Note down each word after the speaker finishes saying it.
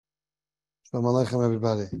Shalom Aleichem,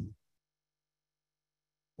 everybody.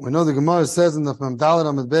 We know the Gemara says in the Memdalet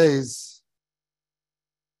Amid Beis,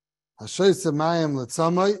 Hashoy Semayim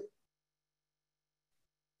Letzamay,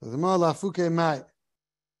 the Gemara Lafuke Mai.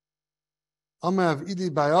 Amav Idi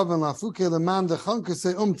Bayavan Lafuke Leman de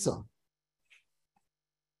Chankase Umtza.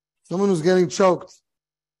 Someone who's getting choked.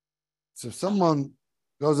 So if someone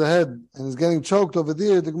goes ahead and is getting choked over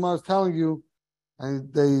there, the Gemara is telling you,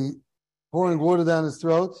 and they pouring water down his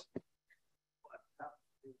throat.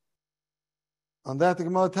 On that, the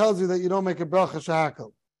Gemara tells you that you don't make a bracha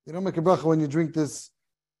shahakal. You don't make a bracha when you drink this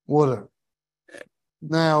water.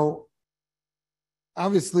 Now,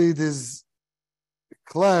 obviously, there's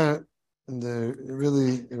clear, and they're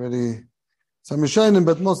really some Rishonim,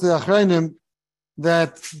 but mostly Achrayim,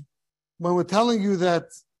 that when we're telling you that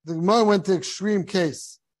the Gemara went to extreme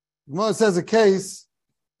case, the Gemara says a case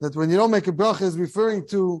that when you don't make a bracha is referring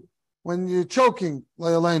to when you're choking,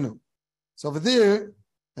 layaleinu. So over there,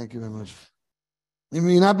 thank you very much.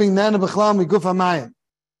 You're not being nana b'chlam miguf hamayim.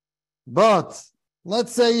 But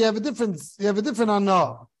let's say you have a different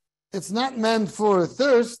anah. It's not meant for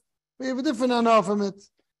thirst, but you have a different anah from it.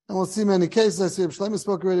 And we'll see many cases. I see Shlomo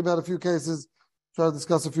spoke already about a few cases. Try to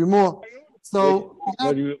discuss a few more. So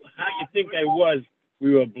how you think I was?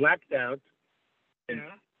 We were blacked out.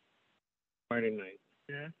 Yeah. Friday night.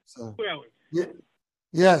 Yeah. So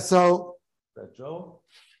yeah. So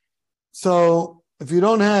if you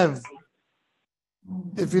don't have.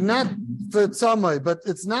 If you're not for tzamai, but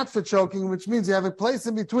it's not for choking, which means you have a place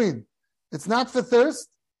in between. It's not for thirst,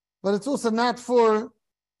 but it's also not for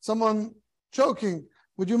someone choking.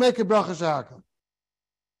 Would you make a bracha shahakal?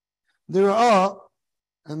 There are,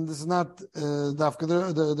 and this is not dafka.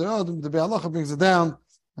 There are the Be'alacha brings it down,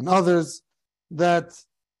 and others that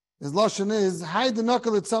his lashon is hay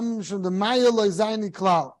denakal etzam from the maya loizayni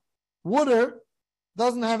klal. Water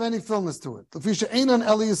doesn't have any fullness to it. Lefisha einan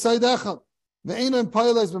eli yisay dechad. The Einan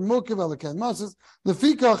Pailas B'Mukiv Eliken Masas, the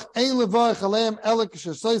Fikach Ein Levarich Aleim Elik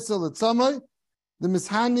Sheshoisa L'Tzamai, the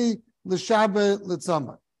Mishani L'Shabe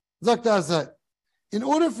L'Tzamai. Zakta. In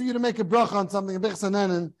order for you to make a bracha on something,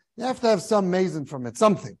 you have to have some mason from it,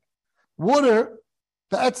 something. Water,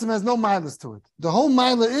 the etzem has no milas to it. The whole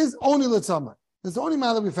mila is only L'Tzamai. It's the only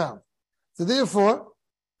mila we found. So therefore,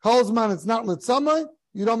 Kolzman, it's not L'Tzamai,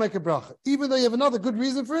 you don't make a bracha. Even though you have another good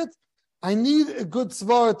reason for it, I need a good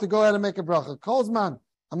svara to go ahead and make a bracha. Kolzman,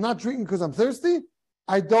 I'm not drinking because I'm thirsty.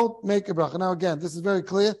 I don't make a bracha. Now again, this is very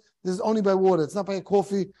clear. This is only by water. It's not by a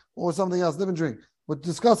coffee or something else. Different drink. We're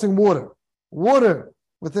discussing water. Water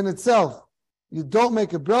within itself, you don't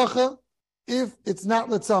make a bracha if it's not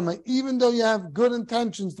letzama, even though you have good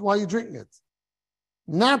intentions while you're drinking it.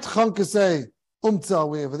 Not chankasei umtza,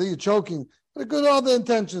 where you're choking, but good other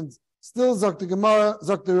intentions. Still zok the Gemara,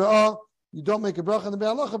 zok the Ra'ah. You don't make a bracha, and the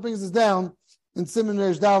Be'alacha brings us down in Siman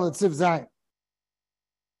Reish Dalet Siv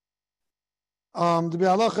Zayin. The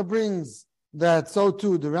Be'alacha brings that so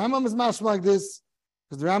too. The Rambam is mashma like this,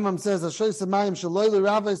 because the Rambam says, Hashoy Semayim Shaloi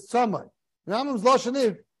L'Ravais Tzamai. The Rambam's lashon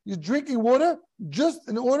is, you're drinking water just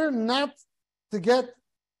in order not for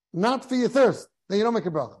your thirst. Then you don't make a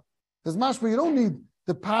bracha. Because mashma, you don't need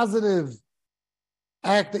the positive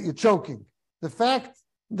act that you're choking. The fact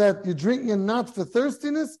that you're drinking and not for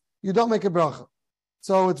thirstiness, you don't make a bracha.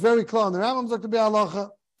 So it's very clear in the Rambam's like to be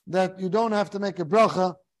halacha that you don't have to make a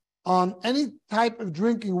bracha on any type of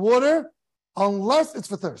drinking water unless it's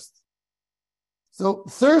for thirst. So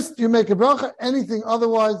thirst, you make a bracha. Anything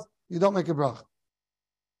otherwise, you don't make a bracha.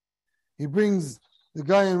 He brings the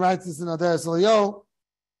guy and writes this in Adair Salayo,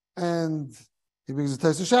 and he brings the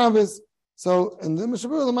Taisa Shabbos. So, and the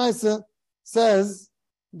Mishabur Lamaisa says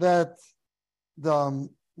that the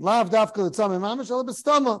Lav dafka l'tzamei mamish ala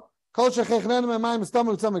b'stama kol shechech nene me'mayim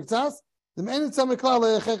b'stama l'tzamei k'tzas the many tzamei klal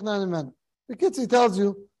le'echech nene men. The Kitzi tells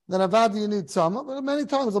you that avadi you need tzama, but many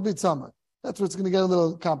times it'll be tzama. That's where it's going to get a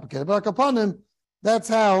little complicated. But upon him, that's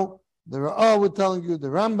how the Ra'ah was telling you, the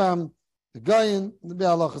Rambam, the Gayin, the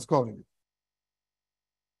Be'alach is quoting it.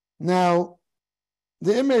 Now,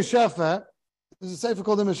 the Imre Shefa, there's a sefer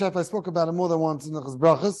called Imre Shefa. I spoke about it more than once in the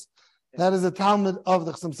Brochos. That is a Talmud of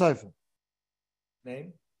the Chassam Sefer.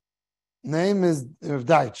 Name is Rav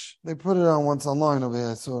Deitch. They put it on once online over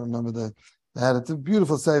here. I saw, remember they had it. It's a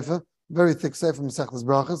beautiful sefer, very thick sefer, Masechtas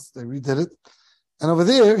Brochos. They redid it. And over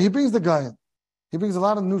there, he brings the guy in. He brings a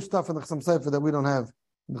lot of new stuff in the Chassam Sefer that we don't have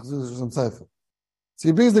in the Chassam Sefer. So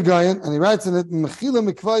he brings the guy in and he writes in it, Mechila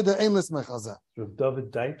mikvayda einlis mechaza. Rav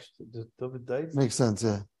David Deitch? David Deitch? Makes sense,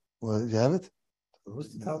 yeah. Well, you have it?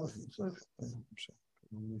 Who's the Talmud?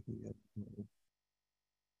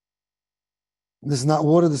 This is not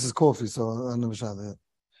water, this is coffee, so I never shot that.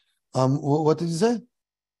 What did you say?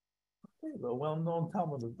 a well-known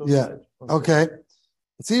Talmud. Yeah. Okay.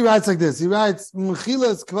 So he writes like this. He writes,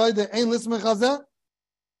 "Mechilas kvoide ein lismech hazeh."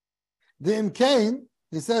 The imkain,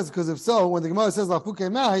 he says, because if so, when the Gemara says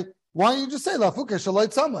lafuke mai, why don't you just say lafuke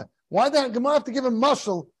shaloi tzamai? Why did the Gemara have to give a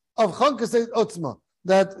mashal of chankasei otzma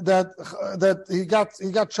that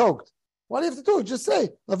he got choked? Why do you have to do it? Just say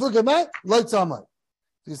lafuke mai loy tzamai.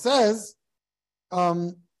 He says,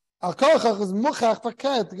 al kochach is muchach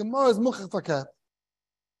faket. The Gemara is muchach faket.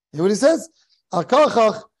 You know what he says? Al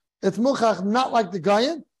kochach, it's muchach, not like the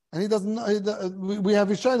Gayan, and he doesn't. We have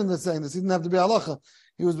Rishonim that's saying this. He didn't have to be halacha.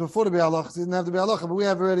 He was before to be halacha, so he didn't have to be halacha. But we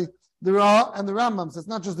have already the Ra and the Rambam. So it's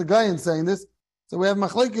not just the Gayan saying this. So we have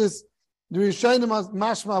machlekes. The Rishonim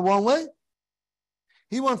mashma one way.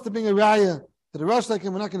 He wants to bring a raya to the Rosh like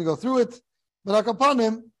him. We're not going to go through it, but upon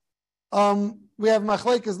him, we have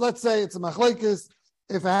machlekes. Let's say it's a machlekes.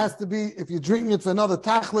 If it has to be, if you're drinking it for another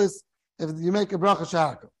tachlis, if you make a bracha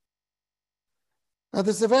shahaka. Now,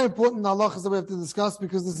 this is a very important halachas that we have to discuss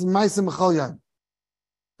because this is ma'aseh mechal yain,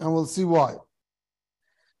 and we'll see why.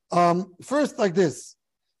 First, like this: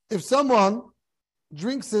 if someone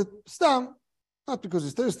drinks it stam, not because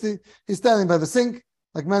he's thirsty, he's standing by the sink.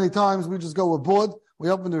 Like many times, we just go, we're bored, we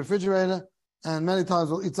open the refrigerator, and many times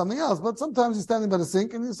we'll eat something else. But sometimes he's standing by the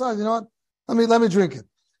sink and he decides, you know what? Let me drink it.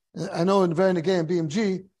 I know in very Negay and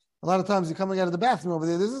BMG, a lot of times you're coming out of the bathroom over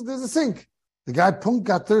there. There's a sink. The guy Punk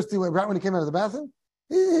got thirsty right when he came out of the bathroom.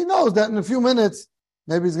 He knows that in a few minutes,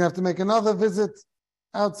 maybe he's going to have to make another visit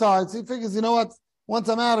outside. So he figures, you know what? Once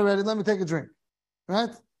I'm out already, let me take a drink. Right?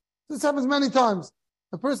 This happens many times.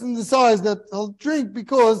 A person decides that he'll drink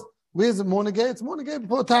because, where's it morning gay? It's morning gay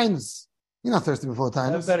before tinus. You're not thirsty before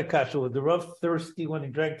tinus. I've got a kasha. Was the Rav thirsty when he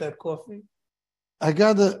drank that coffee? I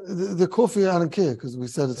got the coffee, I don't care, because we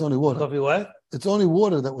said it's only water. Coffee what? It's only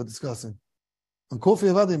water that we're discussing. On coffee,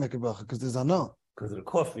 Avadi make a bracha, because there's no. Because of the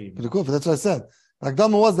coffee. For the coffee, that's what I said. Like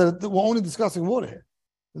Dhamma was that we're only discussing water here.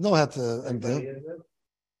 There's no hat to anything.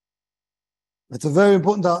 It's a very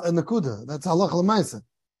important nakuda. That's halacha l'maisa.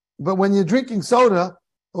 But when you're drinking soda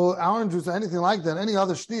or orange juice or anything like that, any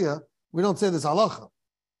other shtia, we don't say this halacha.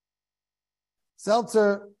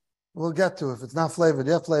 Seltzer, we'll get to if it's not flavored.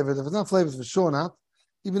 Yeah, flavored. If it's not flavored, for sure not.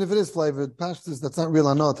 Even if it is flavored, pashtus, that's not real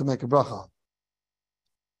anah to make a bracha.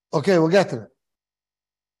 Okay, we'll get to it.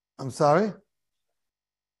 I'm sorry.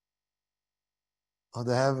 Oh,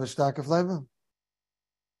 they have a shtaka flavor?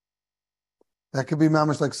 That could be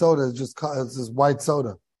mamish like soda. It's just white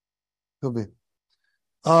soda. Could be.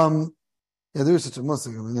 Yeah, there is such a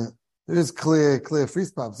musik. I mean, yeah. There is clear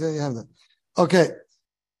freeze pops. Yeah, you have that. Okay.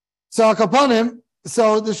 So Akapanim,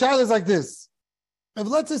 so the shayla is like this. If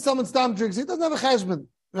let's say someone stam drinks, he doesn't have a cheshbon,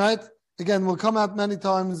 right? Again, we'll come out many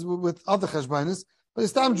times with other cheshbonis, but he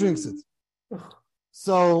stam drinks it.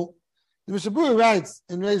 So the Mishabura writes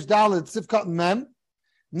in Reish Dalet, Sifkat Mem,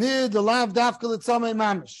 near the lav dafka l'tzamei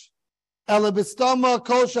mamish. Ela b'stama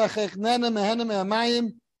kol shachech nene mehene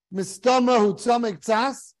me'amayim mistama hu tzamei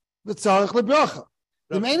k'tzas v'tzarech l'bracha.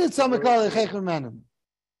 Im ein tzamei kol l'chech me'anim.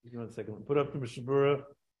 Give me 1 second. Put up the Mishabura,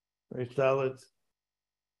 Reish Dalet,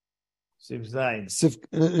 Sif Zayin.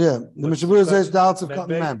 Yeah, the Mishabura says Dalet Sifkat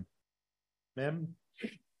Mem. Mem?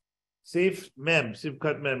 Sif Mem,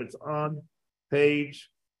 Sifkat Mem. It's on page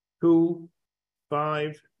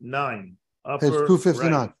 259. Page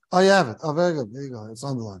 259. Right. Oh, you have it. Oh, very good. There you go. It's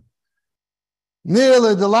on the line.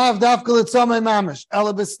 Nearly the lav dafka l'tzamei mamish.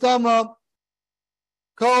 Ela b'stama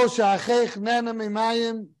kol sha'achech nene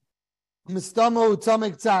mimayim mistama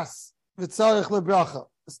u'tzamei k'tzas v'tzarech lebracha.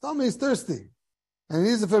 The stomach is thirsty. And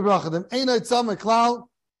he needs it for bracha. Dem einay tzamei klal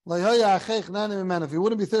l'hoya achech nene mimayim. If he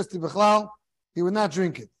wouldn't be thirsty b'chlal, he would not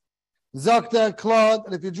drink it. Zakta, klad,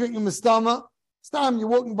 and if you're drinking mistama, stam, you're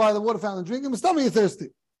walking by the water fountain drinking mistama, you're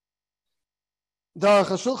thirsty. The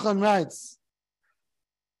Shulchan writes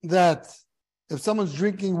that if someone's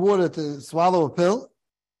drinking water to swallow a pill,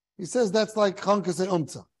 he says that's like chankasei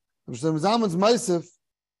umtza.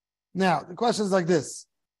 Now, the question is like this.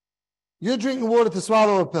 You're drinking water to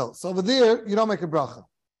swallow a pill. So over there, you don't make a bracha.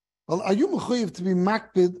 Well, are you mechuyev to be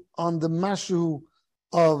makpid on the mashu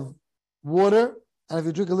of water? And if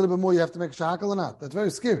you drink a little bit more, you have to make shahakal or not? That's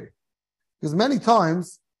very scary. Because many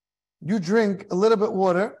times, you drink a little bit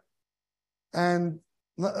water, and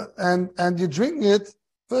you're drinking it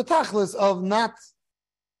for a tachlis of not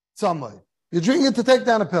tzamai. You're drinking it to take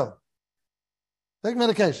down a pill. Take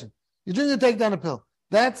medication. You're drinking it to take down a pill.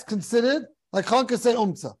 That's considered like chankasei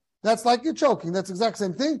umtza. That's like you're choking. That's the exact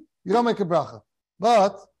same thing. You don't make a bracha.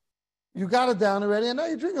 But you got it down already, and now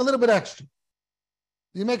you're drinking a little bit extra.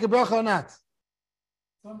 Do you make a bracha or not?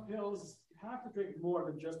 Some pills have to drink more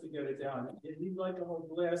than just to get it down. If you like a whole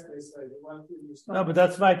glass, they say they want to your No, stomach. but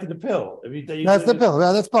that's right to the pill. That's the pill.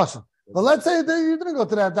 Yeah, that's partial. But let's say that you didn't go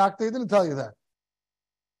to that doctor. He didn't tell you that.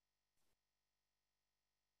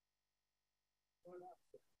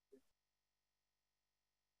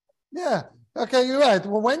 Yeah. Okay, you're right.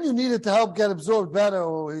 Well, when you need it to help get absorbed better,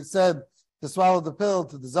 or he said to swallow the pill,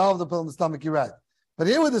 to dissolve the pill in the stomach, you're right. But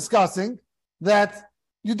here we're discussing that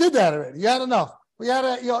you did that already. You had enough.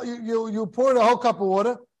 You poured a whole cup of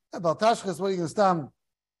water. About tashkas, what are you going to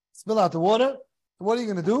spill out the water? What are you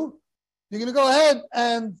going to do? You're going to go ahead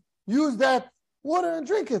and use that water and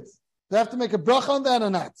drink it. Do you have to make a bracha on that or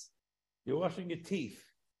not? You're washing your teeth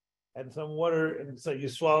and some water, and so you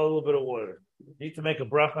swallow a little bit of water. You need to make a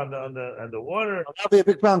bracha on the water. That'll be a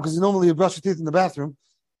big problem because normally you brush your teeth in the bathroom,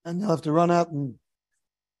 and you'll have to run out and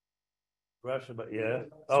brush it. But yeah,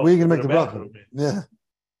 so where are you going to make the bracha? Yeah,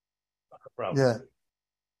 yeah,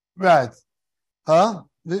 right. Huh?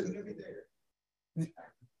 You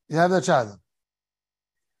have that child.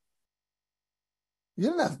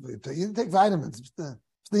 You didn't take vitamins. It's the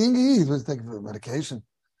Ingi was taking medication.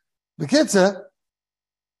 The kids,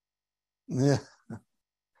 yeah.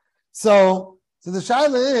 So the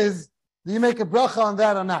shaila is, do you make a bracha on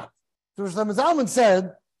that or not? So Rosh Zalman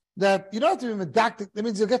said that you don't have to be medactic. That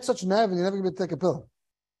means you'll get such nerve and you're never going to take a pill.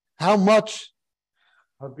 How much?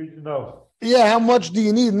 How did you know? Yeah, how much do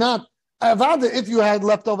you need? Not if you had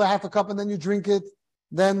left over half a cup and then you drink it,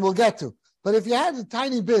 then we'll get to. But if you had a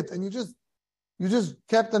tiny bit and you just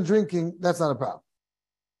kept on drinking, that's not a problem.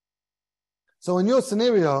 So in your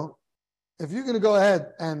scenario, if you're going to go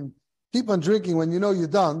ahead and keep on drinking when you know you're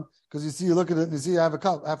done, because you look at it and you see you have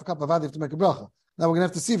half a cup of vodka, you have to make a bracha. Now we're going to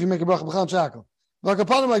have to see if you make a bracha b'chal shakel. Like a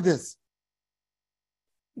problem like this.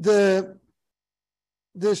 The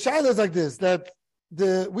shaila is like this, that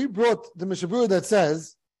we brought the Mishabur that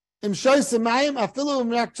says, so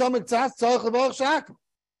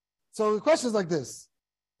the question is like this.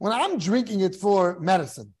 When I'm drinking it for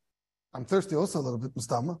medicine, I'm thirsty also a little bit,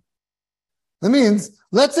 Mustama. That means,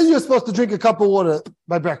 let's say you're supposed to drink a cup of water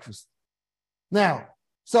by breakfast. Now,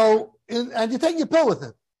 and you're taking a pill with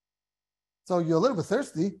it. So you're a little bit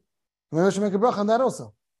thirsty. Maybe I should make a bracha on that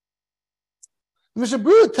also. The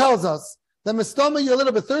Mishabur tells us that Mustama, you're a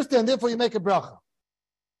little bit thirsty and therefore you make a bracha.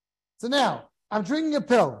 So now, I'm drinking a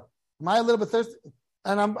pill. Am I a little bit thirsty?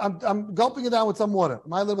 And I'm gulping it down with some water.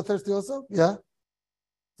 Am I a little bit thirsty also? Yeah.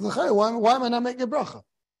 So why am I not making a bracha?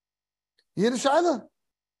 You hear the shaila?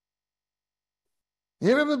 You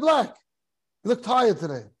hear Rabbi Black? You look tired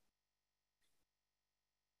today.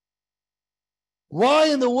 Why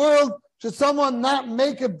in the world should someone not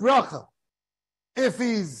make a bracha? If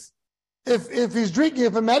he's drinking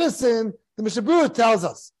it for medicine, the Mishabur tells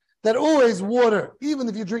us that always water, even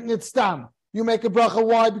if you're drinking it stam, you make a bracha.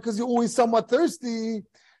 Why? Because you're always somewhat thirsty.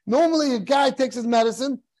 Normally, a guy takes his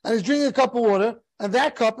medicine and he's drinking a cup of water, and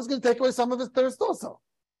that cup is going to take away some of his thirst also.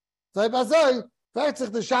 So the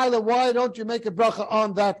shaila, why don't you make a bracha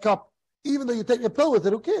on that cup? Even though you take a pill with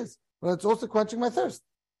it, who cares? But it's also quenching my thirst.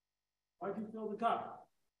 Why do you fill the cup?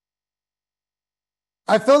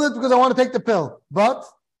 I filled it because I want to take the pill. But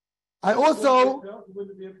I also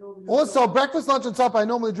breakfast, lunch, and supper, I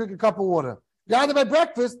normally drink a cup of water. Gather by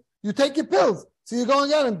breakfast, you take your pills. So you're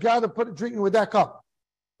going out and drinking with that cup.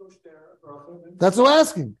 That's what I'm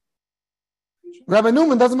asking. Rabbi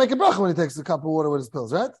Newman doesn't make a bracha when he takes a cup of water with his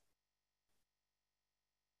pills, right?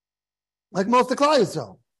 Like most of the Klal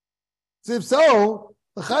Yisrael. So if so,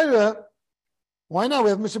 why not? We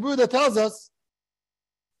have Mishabur that tells us,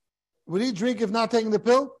 would he drink if not taking the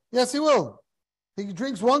pill? Yes, he will. He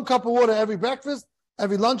drinks one cup of water every breakfast,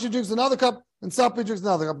 every lunch he drinks another cup, and supper he drinks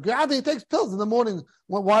another cup. God, he takes pills in the morning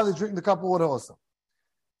while he's drinking the cup of water also.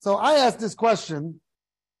 So I asked this question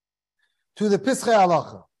to the Pischei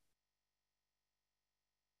Halacha.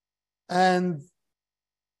 And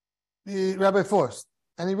the Rabbi Forst.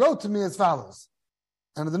 And he wrote to me as follows.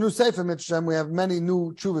 And in the new Sefer Mitzvah, we have many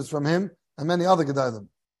new tshuvas from him and many other gedalim.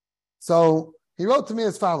 So he wrote to me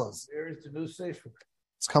as follows. Where is the new Sefer?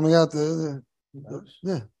 It's coming out.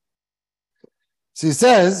 Yeah. So he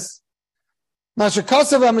says, if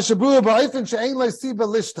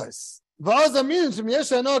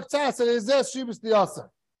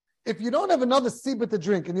you don't have another siba to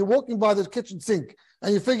drink and you're walking by the kitchen sink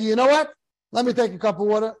and you figure, you know what? Let me take a cup of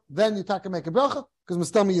water, then you take and make a bracha, because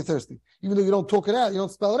Mustama, you're thirsty. Even though you don't talk it out, you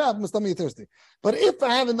don't spell it out, Mustama, you're thirsty. But if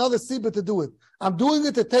I have another siba to do it, I'm doing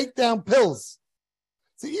it to take down pills.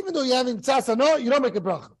 So even though you're having tzasano, you don't make a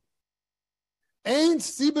bracha.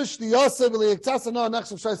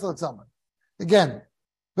 Again,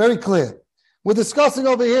 very clear. We're discussing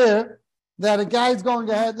over here that a guy's going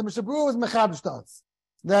ahead, the Mishabru is Mechadishtats,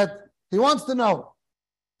 that he wants to know,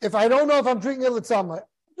 if I don't know if I'm drinking it with someone,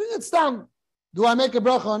 it's stam. Do I make a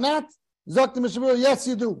bracha or not? Zok the Mishabru, yes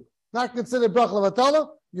you do. Not considered bracha levatala,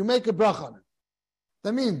 you make a bracha on it.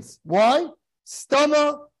 That means, why?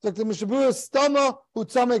 Stama, Zok the Mishabru, stama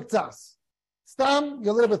utzamek tzas. Stam,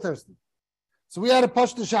 you're a little bit thirsty. So we had a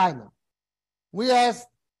pashta shaina. We asked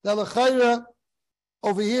that l'chayra,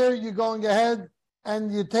 over here you're going ahead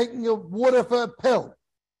and you're taking your water for a pill.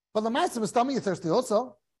 But the master stomach, you're thirsty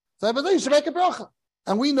also. So everybody, you should make a bracha.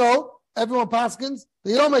 And we know, everyone paskins,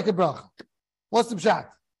 that you don't make a bracha. What's the pshat?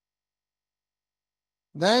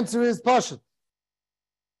 The answer is pashut.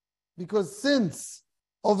 Because since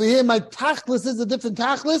over here my tachlis is a different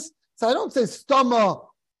tachlis, so I don't say stoma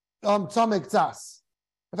tzamek tzas.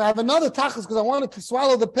 If I have another tachlis because I wanted to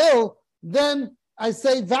swallow the pill, then I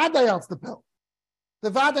say vaday outs the pill.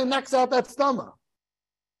 The vaday knocks out that stomach.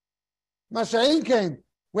 Masha'in came,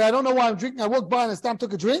 where I don't know why I'm drinking. I walked by and I stam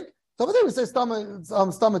took a drink. So over there we say stomach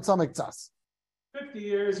tzamek tzas. 50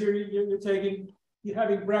 years you're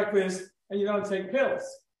having breakfast and you don't take pills.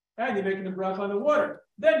 And you're making the bracha on the water.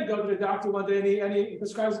 Then you go to the doctor one day and he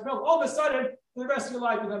prescribes a pill. All of a sudden, for the rest of your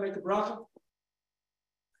life, you're going to make a bracha.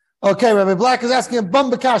 Okay, Rabbi Black is asking a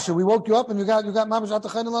bum bakasha. We woke you up and you got mamash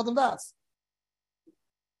atachan and ladam das.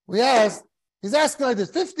 We asked, he's asking like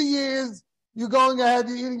this, 50 years, you're going ahead,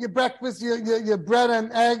 you're eating your breakfast, your bread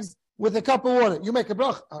and eggs with a cup of water. You make a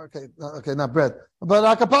bracha. Okay, not bread. But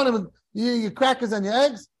akapanim, you eat your crackers and your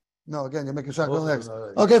eggs? No, again, you're making shotgun eggs.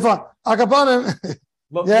 Okay, fine. Akapanim.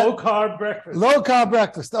 Low carb breakfast. Low carb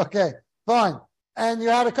breakfast. Okay, fine. And you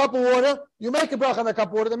had a cup of water. You make a bracha on that cup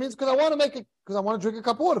of water. That means because I want to drink a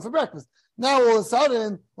cup of water for breakfast. Now all of a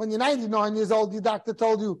sudden, when you're 99 years old, your doctor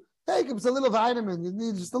told you, take a little vitamin. You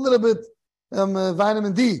need just a little bit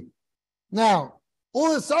vitamin D. Now,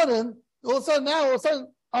 all of a sudden,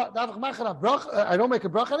 I don't make a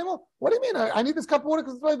bracha anymore. What do you mean? I need this cup of water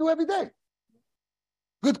because it's what I do every day.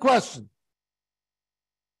 Good question.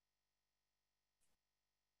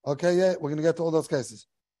 Okay, yeah, we're going to get to all those cases.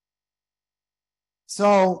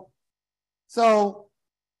 So the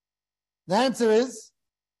answer is,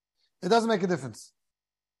 it doesn't make a difference.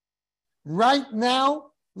 Right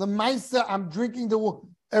now, the Maisa, I'm drinking the water.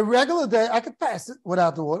 A regular day, I could pass it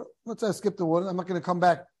without the water. Let's say I skip the water. I'm not going to come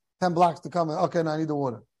back 10 blocks to come in. Okay, now I need the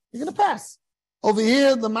water. You're going to pass. Over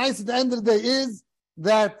here, the Maisa at the end of the day is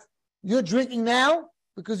that you're drinking now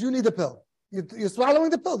because you need a pill. You're swallowing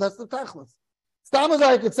the pill. That's the tachlis. Stama,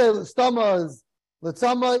 I could say stama is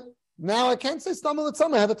letzama. Now I can't say stama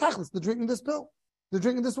letzama. I have a tachlis. They're drinking this pill. They're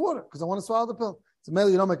drinking this water because I want to swallow the pill. So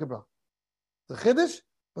maybe you don't make a bracha. The chiddush,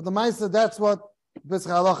 but the ma'aser, that's what B'tzcha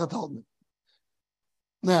Halacha told me.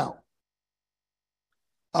 Now,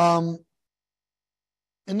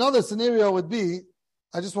 another scenario would be,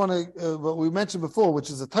 I just want to, what we mentioned before, which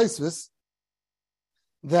is a taisvis,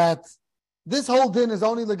 that this whole din is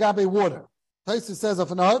only legabe water. Taisvis says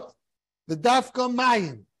of an art, the dafka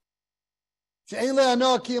mayim. She'ein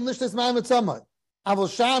le'ano kiyam lishtes mayim etzamai. Avol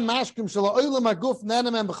sham mashkim shelo oilam aguf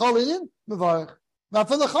nanem and b'chol inin, mevarech.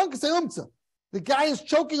 V'afil lechank say umtza. The guy is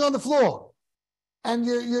choking on the floor. And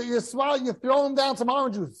you swallow, you throw him down some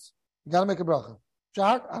orange juice. You got to make a bracha.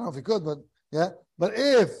 Shach, I don't know if you could, but yeah. But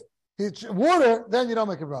if it's water, then you don't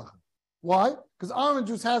make a bracha. Why? Because orange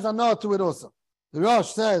juice has a nod to it also. The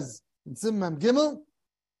Rosh says in Simmam Gimel,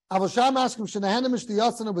 Avosham ashkim shenahenem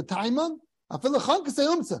ishtiyasanu b'taiman, afil lechank say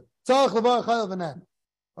umtza. Tzarech levarach hayel v'nen.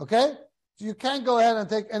 Okay? So you can't go ahead and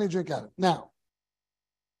take any drink out of it. Now,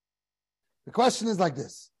 the question is like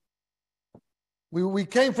this. We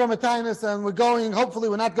came from a tainus and we're going, hopefully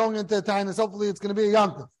we're not going into a tainus, hopefully it's going to be a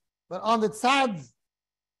yontif. But on the tzad,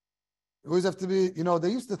 you always have to be, they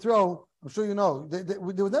used to throw, I'm sure you know, there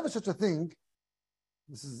was never such a thing,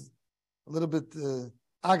 this is a little bit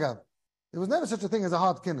agav, there was never such a thing as a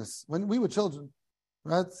hard kinnis. When we were children,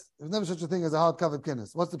 right, there was never such a thing as a hard covered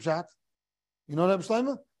kinnis. What's the pshat? You know that,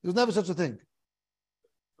 Shlomo? There was never such a thing.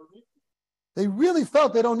 They really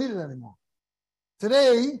felt they don't need it anymore.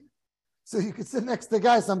 Today, so you could sit next to the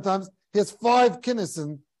guy sometimes. He has 5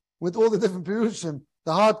 kinnisim with all the different perushim,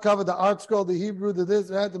 the hardcover, the art scroll, the Hebrew, the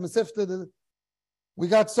this, right, the Masifta. We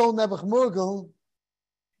got Sol Nebuch Murgel.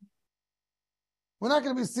 We're not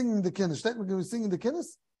going to be singing the kinnis. We're going to be singing the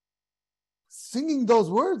kinnis. Singing those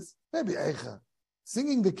words, maybe eicha.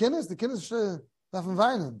 Singing the kinnis darfen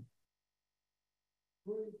weinen.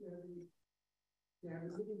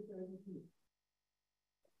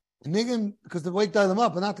 Niggin, because to wake them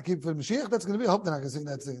up and not to keep for Mashiach, that's going to be, I hope they're not going to sing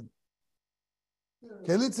that singing.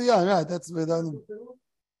 Kelitza, yeah, right, that's where they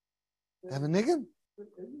have a niggin?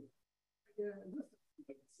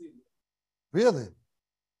 Really?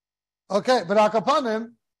 Okay, but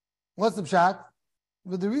Akapanim, what's the pshat?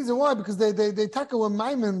 But the reason why, because they tackle a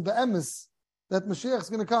maimin the emes that Mashiach is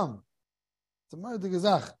going to come. It's a murder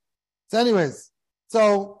gezach. So, anyways,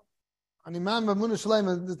 so an imam Muna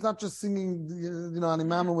Shalem, it's not just singing, an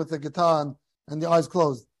imam with a guitar and the eyes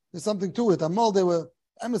closed. There's something to it. Amol, they were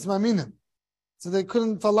emes maminim, so they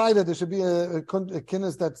couldn't falai that there should be a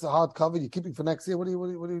kinnis that's a hard cover. You're keeping for next year. What are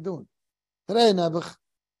you doing? Today, Nebuch,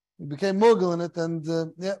 you became mogul in it, and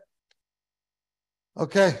yeah.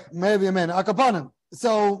 Okay, maybe amen. Akapanim.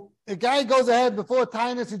 So a guy goes ahead before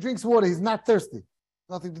Tainus, he drinks water, he's not thirsty.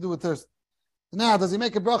 Nothing to do with thirst. Now, does he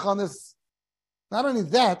make a bracha on this? Not only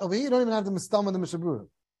that, over here you don't even have the mistam and the mishabura.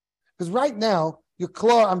 Because right now, you're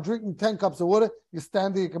claw, I'm drinking 10 cups of water, you're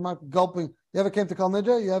standing, you come out gulping. You ever came to Kal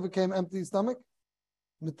Nidra? You ever came empty stomach?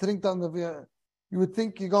 You would think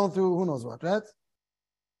you're going through who knows what, right?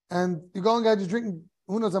 And you're going out, you're drinking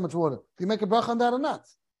who knows how much water. Do you make a bracha on that or not?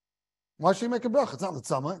 Why should you make a bracha? It's not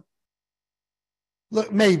l'tzamai.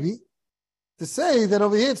 Look, maybe to say that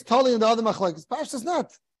over here it's totally in the other machlekes. Pash is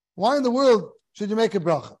not. Why in the world should you make a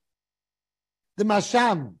bracha? The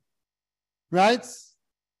masham writes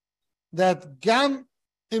that gam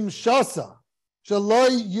im shasa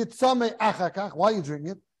shaloi yitzame achakach. Why are you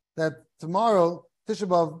drinking it? That tomorrow Tisha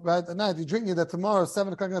B'av, right at night, you're drinking it. That tomorrow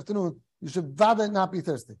 7:00 in the afternoon you should vada not be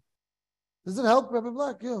thirsty. Does it help, Rabbi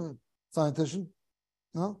Black? You're a scientist.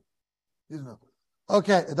 No, you don't know.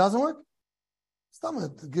 Okay, it doesn't work.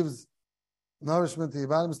 Stomach gives nourishment to your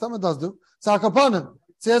body. Stomach does do. So Akapanim.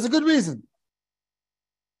 So he has a good reason.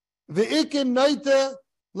 Ve'ikin noite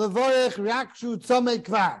levorech reakshu tzomei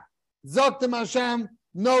kvar. Zoktem Hashem.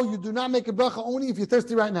 No, you do not make a bracha only if you're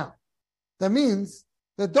thirsty right now. That means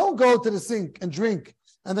that don't go to the sink and drink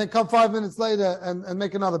and then come 5 minutes later and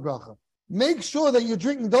make another bracha. Make sure that you're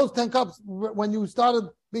drinking those 10 cups when you started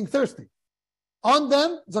being thirsty. On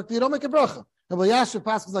them, you don't make a bracha. Rabbi Yasher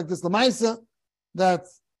passes like this, Lamaisa, that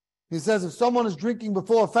he says if someone is drinking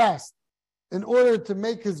before a fast in order to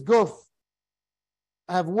make his guf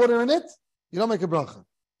have water in it, you don't make a bracha.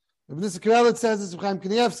 Rabbi Nisa Karelit says this, Chaim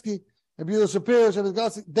Kanievsky, Rabbi Yudel Shapiro, Rabbi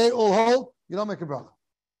Gassi, they all hold, you don't make a bracha.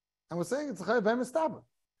 And we're saying it's a chayav b'mistaba.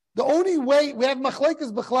 The only way we have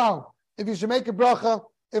machlekes b'chlal if you should make a bracha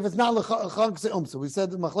if it's not l'chag se'umsa. We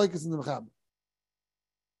said the machlekes in the mechaber.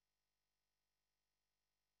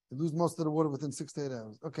 You lose most of the water within 6 to 8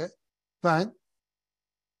 hours. Okay, fine.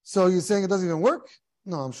 So you're saying it doesn't even work?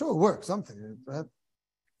 No, I'm sure it works. Something.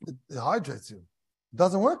 It hydrates you. It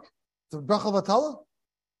doesn't work? It's a bracha vatala?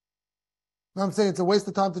 No, I'm saying it's a waste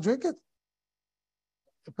of time to drink it?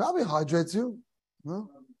 It probably hydrates you. No?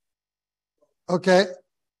 Okay.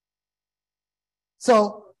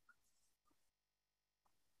 So,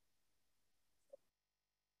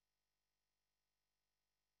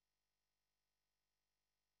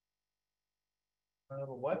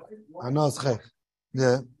 What? I know it's chayk.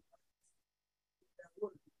 Yeah.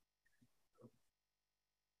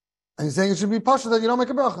 And you're saying it should be pasha that you don't make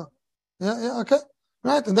a bracha. Yeah, okay.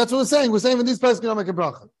 Right, and that's what we're saying. We're saying in these places you don't make a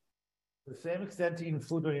bracha. To the same extent eating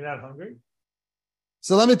food when you're not hungry?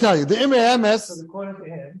 So let me tell you, the Imre MS... So according to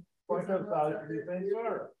him, point of knowledge should be saying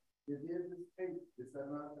sure.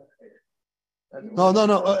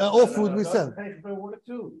 No. All food we said. Water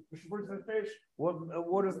too.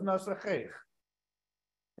 Water is nasachech.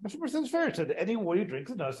 Mr. Person's fair said any water you drink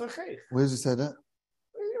is nasachech. Where does he say that? At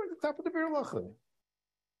the top of the birlacha.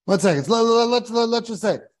 1 second. Let's just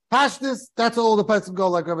say pashtus. That's all the places go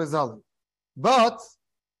like Rabbi Zali. But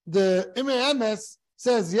the Imre MS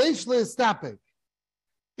says yesh le'estapek.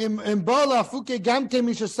 In Bala Fuke Gamke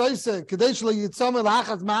Misha Soise, Kadeshla Yitzame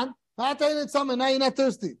Lachas Man, Patayin Yitzame, now you're not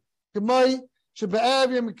thirsty. Kamoi,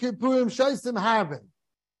 Shabaavim Kippurim Shoisim Harben.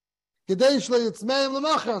 Kadeshla Yitzmeim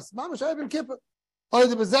Lamachas, Mamash Abim Kippur. Or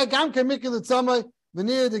the Bazek Gamke Mikil Yitzame,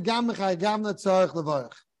 Venir the Gamachai Gamna Tzarech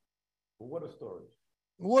Levarech. Water storage.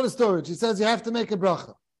 Water storage. He says you have to make a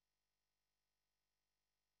bracha.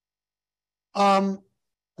 The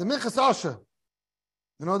Minchas Asher.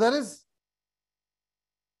 You know what that is?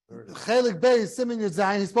 Chelik Bey Simin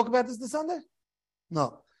Yudzayin. He spoke about this Sunday?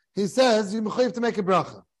 No. He says you mechayiv to make a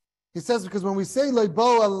bracha. He says because when we say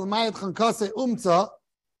Leibo al Mayat Chankase Umtza,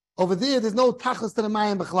 over there's no tachlis to the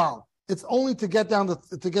Mayim Bechlal. It's only to get down the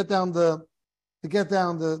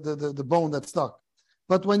bone that's stuck.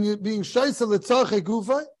 But when you're being shaisa letzarche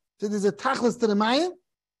gufa, so there's a tachlis to the Mayim,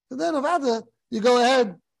 so then of other you go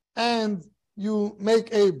ahead and you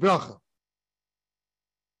make a bracha.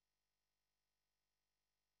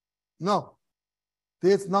 No,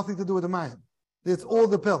 it's nothing to do with the mayim. It's all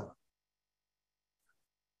the pill.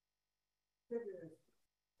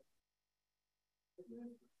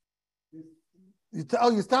 You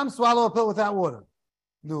swallow a pill without water.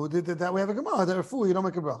 No, that we have a gemara. They're full. You don't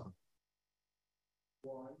make a bracha.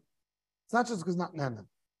 Why? It's not just because not nana,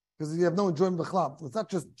 because you have no enjoyment of the chlab. It's not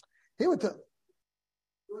just here with the.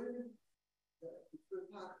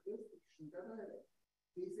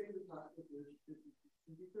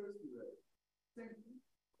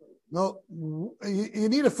 No, you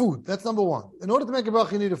need a food. That's number one. In order to make a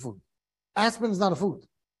bracha, you need a food. Aspirin is not a food.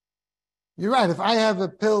 You're right. If I have a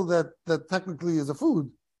pill that technically is a food,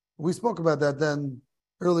 we spoke about that then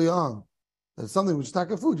early on. There's something which is not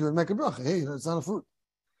a food. You would make a bracha. Hey, it's not a food.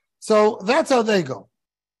 So that's how they go.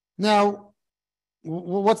 Now,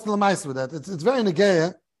 what's the lemaisa with that? It's very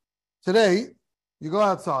negeya. Today, you go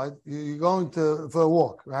outside. You're going for a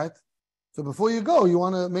walk, right? So before you go, you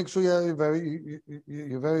want to make sure you're very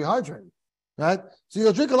hydrated, right? So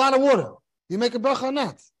you'll drink a lot of water. You make a bracha on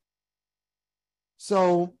that.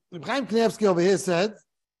 So Reb Chaim Kanievsky over here said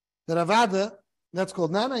that avada, that's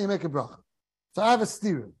called nana, you make a bracha. So I have a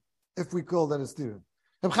steer, if we call that a steer.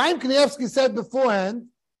 Reb Chaim Kanievsky said beforehand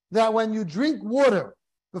that when you drink water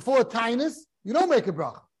before a tainus, you don't make a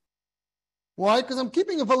bracha. Why? Because I'm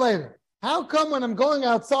keeping it for later. How come when I'm going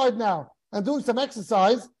outside now and doing some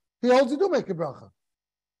exercise, he holds you do make a bracha?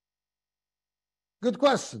 Good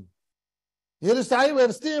question. Here to say we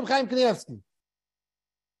have a steer of Chaim Kanievsky.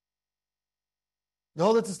 You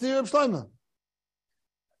hold it to steer of Shlomo.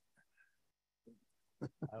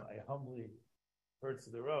 I humbly heard to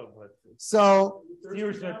the road, but So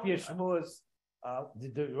steers not Pia Shmuas.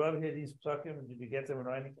 Did the Rav hear these psukim? Did you get them in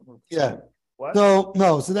writing? yeah. What? So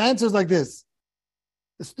no. So the answer is like this: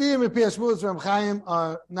 the steer and Pia Shmuas from Chaim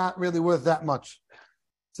are not really worth that much.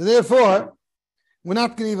 So therefore, we're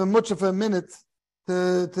not going to even much of a minute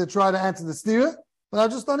to try to answer the steer. But I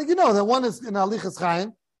just want to that one is in Hilchos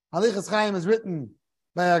Chaim. Hilchos Chaim is written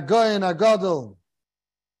by a Goyen Agadol,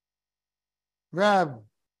 Rab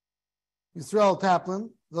Yisrael Taplin.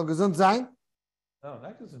 Soll gesund sein? No,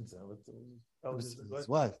 not gesund sein. His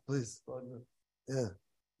wife, please. Yeah. Did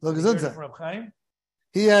Soll you gesund learn it sein. from Chaim?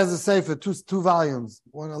 He has a sefer, two volumes.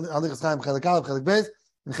 One Hilchos Chaim, Chelik Aleph, Chelik Beis.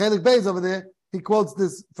 And Chelik Beis over there, he quotes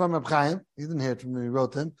this from Reb Chaim. He didn't hear it from me, he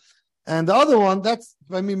wrote him. And the other one, that's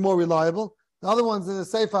by me more reliable. The other one's in the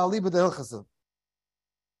sefer Aliba de Hilchos.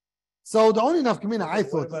 So the only nafkamina I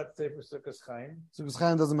thought. What about Sefer Sukkos Chaim? Sukkos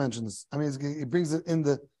Chaim doesn't mention this. I mean, he brings it in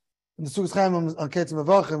the Sukkos Chaim on Ketzim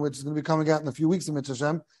Avachim, which is going to be coming out in a few weeks in Mitzvah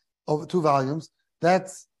Hashem, over 2 volumes.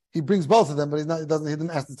 He brings both of them, but he didn't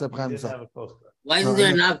ask the Reb Chaim himself. Why isn't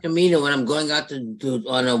there an nafkamina when I'm going out to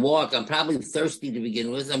on a walk? I'm probably thirsty to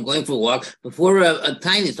begin with. I'm going for a walk before a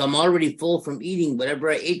tinus. I'm already full from eating whatever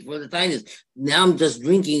I ate for the tinus. Now I'm just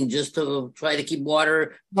drinking just to try to keep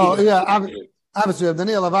water. Obviously,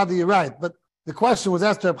 Daniel Avadi, you're right. But the question was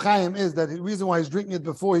asked to Reb Chaim is that the reason why he's drinking it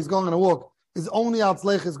before he's going on a walk is only al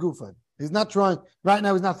tzleiches gufay. He's not trying, right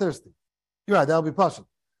now he's not thirsty. You're right, that'll be partial.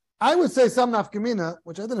 I would say some nafkamina,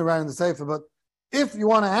 which I didn't write in the sefer, but if you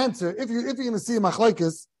want to answer, if you're going to see a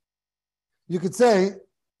machlokes, you could say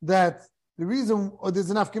that the reason, or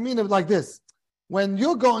there's enough nafkamina like this. When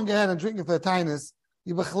you're going ahead and drinking for a tinus,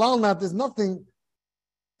 there's nothing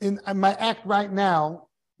in my act right now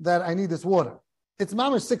that I need this water. It's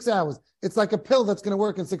mamash 6 hours. It's like a pill that's going to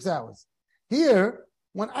work in 6 hours. Here,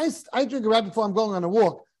 when I drink it right before I'm going on a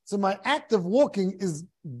walk, so my act of walking is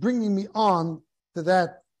bringing me on to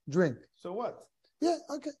that drink. So what? Yeah,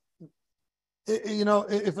 okay.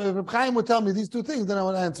 If Reb Chaim would tell me these 2 things, then I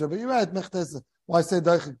would answer. But you're right, mechtesa. Why say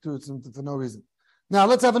daichik to it for no reason? Now,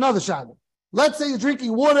 let's have another shot. Let's say you're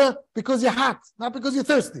drinking water because you're hot, not because you're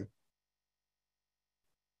thirsty.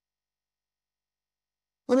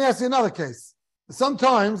 Let me ask you another case.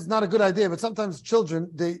 Sometimes, it's not a good idea, but sometimes children,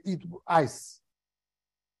 they eat ice.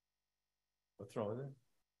 What's wrong with it?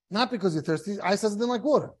 Not because you're thirsty. Ice has a din like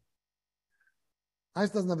water. Ice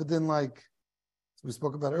doesn't have a din like, we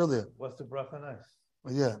spoke about earlier. What's the bracha on ice?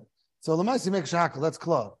 Well, yeah. So the mice you make shackle, that's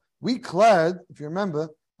klal. We clad, if you remember,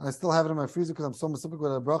 and I still have it in my freezer because I'm so specific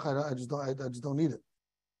with a bracha, I just don't need it.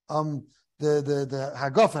 The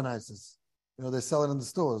hagofen ices, they sell it in the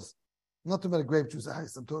stores. I'm not talking about a grape juice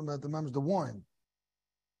ice. I'm talking about the wine.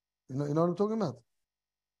 You know what I'm talking about?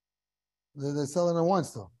 They sell it in a wine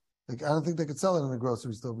store. I don't think they could sell it in a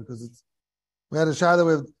grocery store because we had a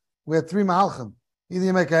shayla we had 3 mahalchim. Either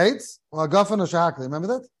you make eitz or a gafen or shakli. Remember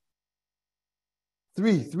that?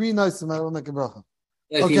 3 nice will make a bracha.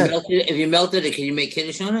 If you melted it, can you make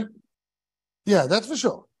kiddush on it? Yeah, that's for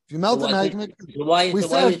sure. If you melt it now, you can make. So why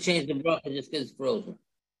would you change the bracha just because it's frozen?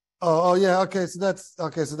 Oh yeah, okay. So that's a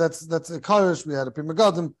karish. We had a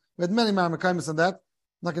primagodim. We had many marmakaimis on that.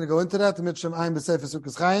 I'm not going to go into that. The Mitchem Ayin B'Sefer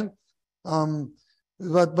Sukkos Chaim.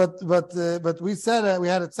 But we said we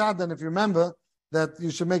had a tzad then, if you remember, that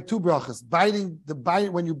you should make two brachas.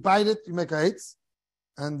 When you bite it, you make a eitz,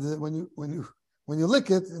 and when you lick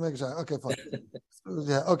it, you make a shah. Okay, fine.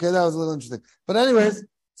 Yeah, okay, that was a little interesting. But anyways,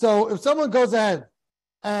 so if someone goes ahead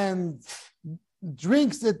and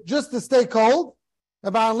drinks it just to stay cold,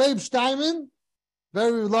 about Leib Steinman,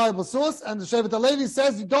 very reliable source, and the Shevet HaLevi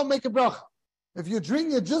says you don't make a bracha. If you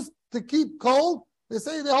drink it just to keep cold, they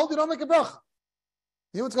hold you don't make a bracha.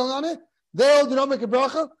 You know what's going on here? They hold you don't make a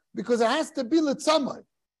bracha because it has to be litzamai.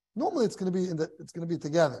 Normally it's going to be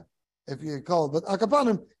together if you're cold, but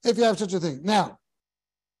akapanim if you have such a thing. Now,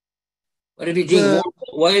 what if you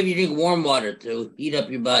drink warm water to heat up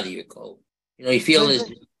your body? You're cold. You feel this.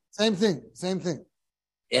 Same thing.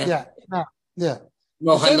 Yeah. Yeah.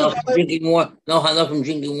 No hana from drinking warm. No hana from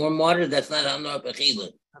drinking warm water. That's not hana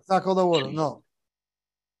b'chila. That's not called the water. No.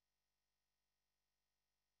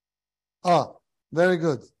 Oh, very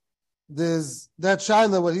good. There's that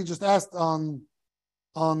Shaila, what he just asked on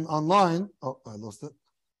online. Oh, I lost it.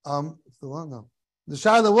 Still on? No. The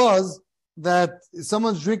Shaila was that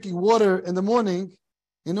someone's drinking water in the morning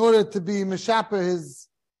in order to be mishaper his.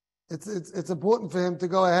 It's important for him to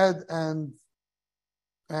go ahead and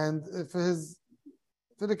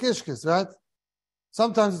for the kishkis, right?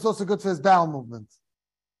 Sometimes it's also good for his bowel movement.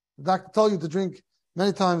 The doctor told you to drink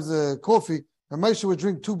many times coffee. And Moshe would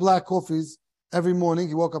drink 2 black coffees every morning.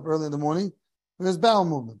 He woke up early in the morning for his bowel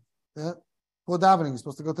movement. Yeah, for davening, he's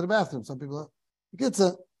supposed to go to the bathroom. Some people gets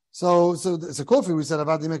it. So it's a coffee. We said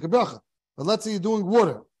about you make a bracha. But let's say you're doing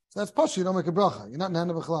water. So that's pasha. You don't make a bracha. You're not in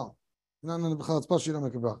the b'chalal. You're not in the b'chalal. It's pasha. You don't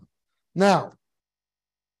make a bracha. Now,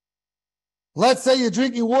 let's say you're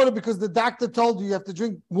drinking water because the doctor told you have to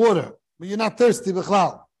drink water, but you're not thirsty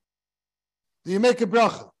b'chalal. Do you make a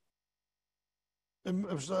bracha?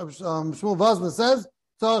 Shmuel Vazman says,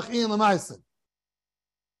 "Tzarich iyan l'maisa."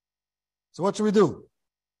 So what should we do?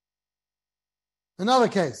 Another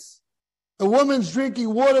case. A woman's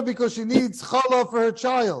drinking water because she needs challah for her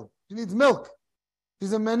child. She needs milk.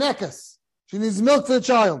 She's a menekas. She needs milk for the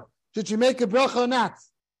child. Should she make a bracha or not?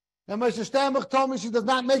 And Moshe Steinbach told me she does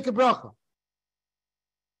not make a bracha.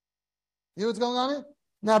 You know what's going on here?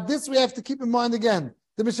 Now this we have to keep in mind again.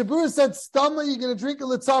 The Mishabura said, "Stama, you're going to drink a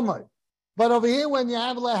litzamai." But over here, when you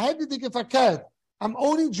have a lahedidik fakad, I'm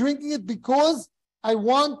only drinking it because I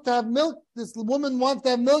want to have milk. This woman wants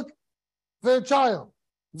to have milk for her child.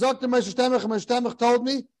 Dr. Moshe Steinbach told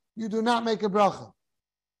me, you do not make a bracha.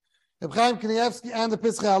 Reb Chaim Kanievsky and the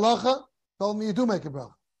Pischei Halacha told me you do make a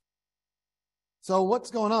bracha. So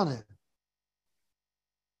what's going on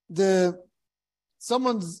here?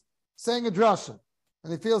 Someone's saying a drasha,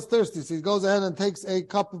 and he feels thirsty, so he goes ahead and takes a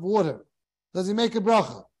cup of water. Does he make a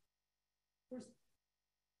bracha?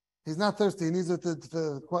 He's not thirsty. He needs it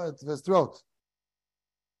to his throat.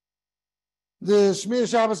 The Shmir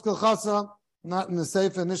Shabbos Kolchasa, not in the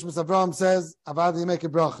Sefer, Nishmas Avraham says, Avada, you make a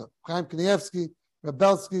bracha. Chaim Kanievsky,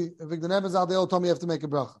 Rebelsky, Victor Nebenzal, they all told me you have to make a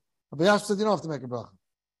bracha. Rabbi Yash said you don't have to make a bracha.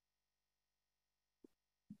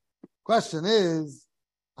 Question is,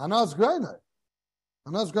 Anas Greiner.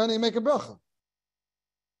 Anas Greiner, you make a bracha.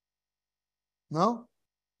 No?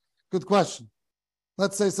 Good question.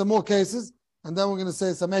 Let's say some more cases, and then we're going to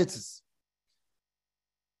say some eitzes.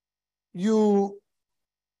 If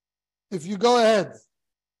you go ahead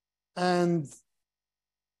and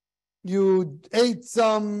you ate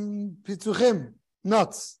some pitzuchim,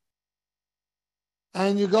 nuts,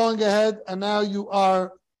 and you're going ahead and now you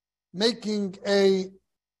are making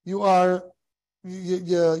your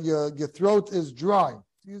throat is dry.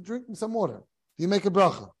 You're drinking some water. Do you make a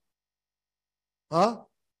bracha? Huh?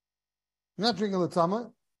 You're not drinking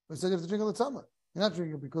l'tzama. We said you have to drink a l'tzama. You're not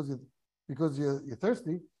drinking because you're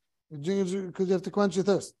thirsty. You're drinking because you have to quench your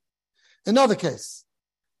thirst. Another case.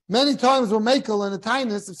 Many times we'll makel in a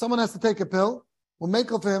tinus, if someone has to take a pill, we'll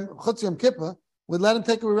makel for him, chutz yom kippur, we'd let him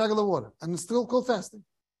take it with regular water. And it's still called fasting.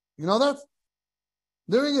 You know that?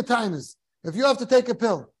 During a tinus, if you have to take a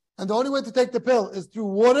pill, and the only way to take the pill is through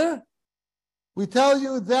water, we tell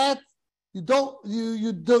you that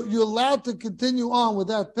you're allowed to continue on with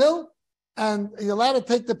that pill, and you're allowed to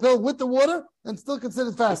take the pill with the water, and still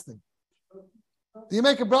considered fasting. Do you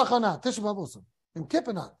make a bracha or not? Tisha B'Av also. In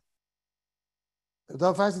kippur not. Did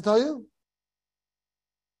Dov Fancy tell you?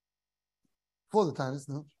 For the tinus,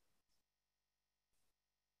 no.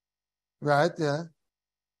 Right, yeah.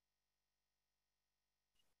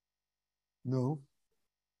 No.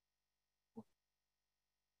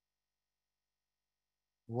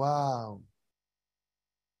 Wow.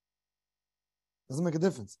 Doesn't make a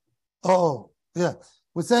difference. Oh, yeah.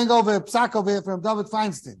 We're saying over Psak over here from David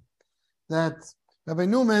Feinstein that Rabbi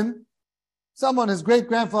Newman his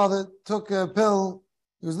great-grandfather took a pill,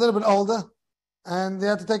 he was a little bit older, and they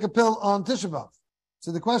had to take a pill on Tisha B'Av.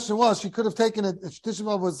 So the question was, she could have taken it, if Tisha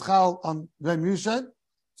B'Av was Chal on Yom Rishon,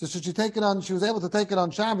 so should she take it on, she was able to take it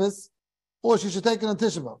on Shabbos, or she should take it on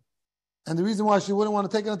Tisha B'Av. And the reason why she wouldn't want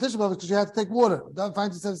to take it on Tisha B'Av is because she had to take water. Doug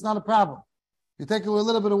finally said it's not a problem. If you take it with a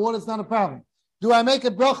little bit of water, it's not a problem. Do I make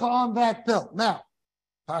a bracha on that pill? Now,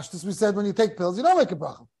 Pashtus, we said when you take pills, you don't make a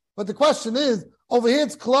bracha. But the question is, over here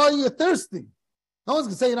it's klar, you're thirsty. No one's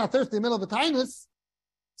going to say you're not thirsty in the middle of a tinus.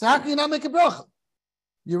 So how can you not make a bracha?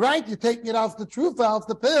 You're right, you're taking it out the truth out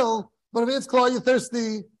the pill, but if it's klar, you're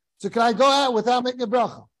thirsty. So can I go out without making a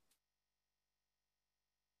bracha?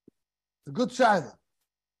 It's a good shayla.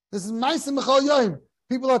 This is Ma'asim B'chol Yom.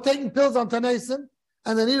 People are taking pills on Tanesim,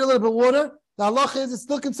 and they need a little bit of water. The halacha is it's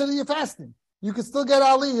still considered you fasting. You can still get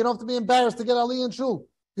Ali. You don't have to be embarrassed to get Ali in shul.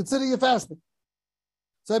 Consider you fasting.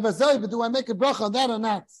 So, but do I make a bracha on that or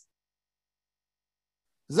not?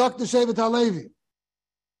 Zok the Shevet HaLevi.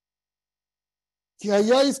 Ki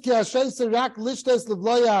hayos ki hashayse rak lishtes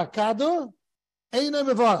levloya akado, eine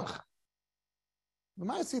mevarach. The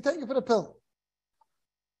Ma'asim, you're taking it for the pill.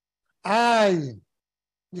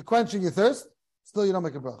 You're quenching your thirst, still you don't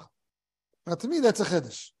make a bracha. Now to me, that's a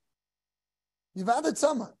chiddush. You've added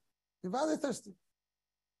summer. You've added thirsty.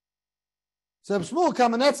 So Shmuel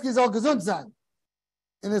Kamenetsky is all gesund sein.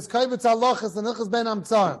 In his Kaivetz Halachas and Hilchos Ben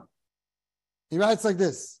Amtzar, he writes like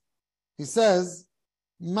this. He says,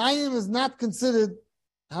 Mayim is not considered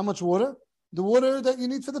how much water? The water that you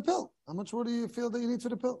need for the pill. How much water do you feel that you need for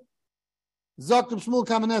the pill? Zok Shmuel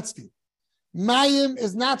Kamenetsky. Mayim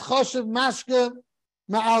is not choshev mashke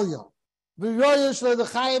ma'alya.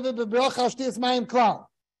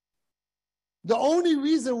 The only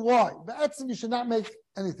reason why, you should not make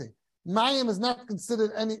anything. Mayim is not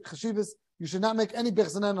considered any chashivas. You should not make any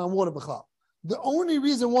bechzanan on water b'chlal. The only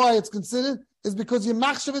reason why it's considered is because you're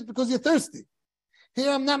machshav it because you're thirsty.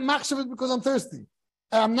 Here I'm not machshav it because I'm thirsty.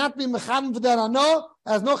 I'm not being mechavim for that. I know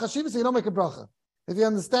has no chashivas, so you don't make a bracha. If you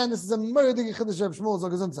understand, this is a murder chiddush of Shmuel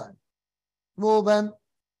Zog Gesundsein. Shmuel ben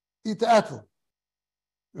Ita Etel.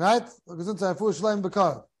 Right?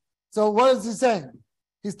 So what is he saying?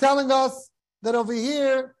 He's telling us that over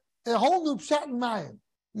here, a whole new pshat in Mayim.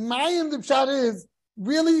 Mayim, the pshat is,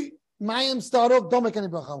 really, Mayim start off, don't make any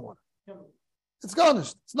bracha on water. It's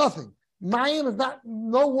garnished. It's nothing. Mayim is not,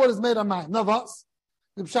 no water is made on Mayim. No us.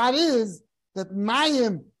 The pshat is that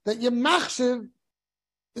Mayim, that your machshiv,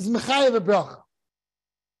 is mechayev a bracha.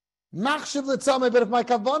 Machshiv letzameh, but if my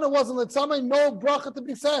kavanah wasn't letzameh, no bracha to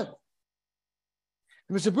be said.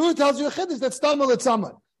 The Mishnah Berurah tells you a chiddush that's stamel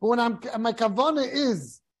letzameh. But when my kavanah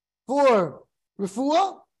is for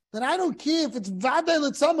refuah, then I don't care if it's vaday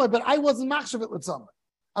letzameh, but I wasn't machshav it letzameh.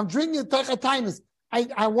 I'm drinking it tachatainis.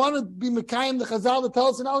 I want to be mekayim the chazal that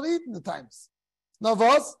tells us and I'll eat in the times.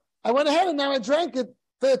 Navos, I went ahead and now I drank it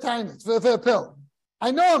for a tainis, for a pill.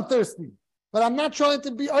 I know I'm thirsty, but I'm not trying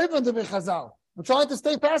to be over to be chazal. I'm trying to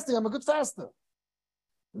stay fasting. I'm a good faster.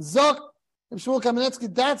 Zok, Shmuel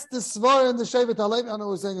Kamenetsky, that's the svar in the Shevet HaLevi. I don't know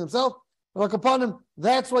what he's saying himself. But like upon him,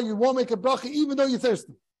 that's why you won't make a bracha even though you're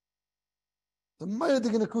thirsty. The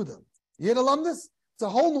Ma'adik in the Kuda. You hear the lumdus? It's a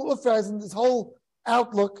whole new uprise in this whole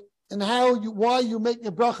outlook and why you make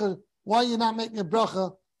a bracha, why you're not making a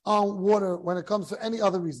bracha on water when it comes to any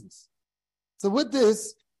other reasons. So with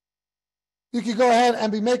this, you can go ahead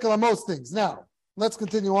and be making on most things. Now, let's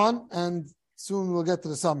continue on and soon we'll get to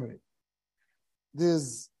the summary.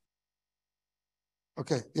 Tzeltza.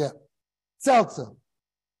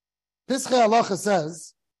 Pischei Halacha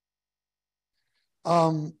says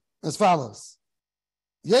as follows.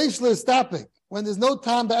 Yesh le'istapik, when there's no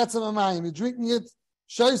time ba'etzem hamayim, you're drinking it,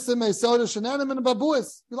 shoysim me'soda shenanim and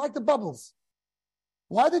babuas. You like the bubbles.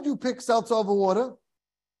 Why did you pick seltzer over water?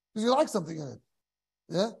 Because you like something in it.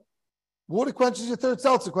 Yeah? Water quenches your thirst,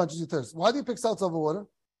 seltzer quenches your thirst. Why do you pick seltzer over water?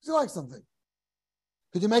 Because you like something.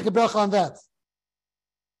 Could you make a bracha on that?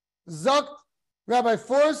 Zok, Rabbi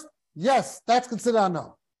Forrest, yes, that's considered a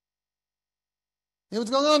no. You know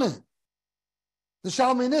what's going on here? The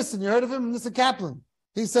Shalmei Nissen, you heard of him? Nissen Kaplan.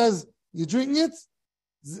 He says, you're drinking it?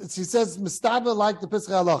 He says, Mistaba like the Pischei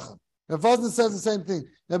Halacha. Rav Vosner says the same thing.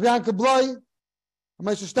 Rabbi Yanka Bloy,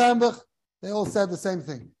 Moshe Steinbach, they all said the same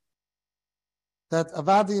thing. That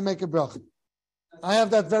Avadi, you make a bracha. I have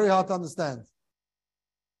that very hard to understand.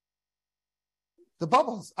 The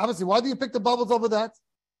bubbles. Obviously, why do you pick the bubbles over that?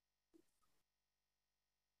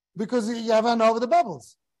 Because you have an over the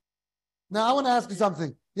bubbles. Now, I want to ask you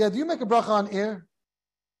something. Yeah, do you make a bracha on air?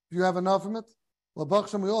 Do you have enough from it? Well, Baruch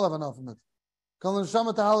Hashem, we all have enough from it. Why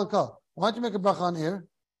don't you make a bracha on air?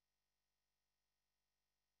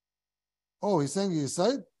 Oh, he's saying you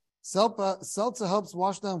side? Seltzer helps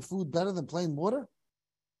wash down food better than plain water?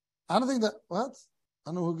 I don't think that, what?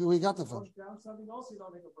 I don't know who we got that from. Something else you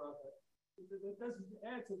don't make a bracha. It doesn't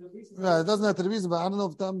add to the reason. Right, it doesn't add to the reason, but I don't know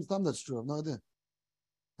if that's true. I have no idea.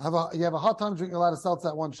 You have a hard time drinking a lot of seltzer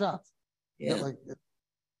at one shot. Yeah.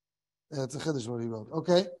 It's a chiddush what he wrote.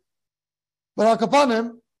 Okay. But Al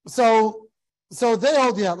Kapanim, so they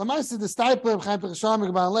hold the out. Lamaisi, the Staiper, Chaim Pechasham,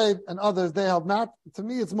 Gabal Leib, and others, they held not. To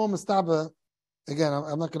me, it's more mustaba. Again,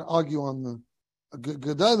 I'm not going to argue on the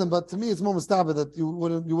Gedolim, but to me, it's more mustaba that you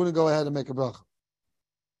wouldn't go ahead and make a bracha.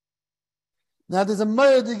 Now, there's a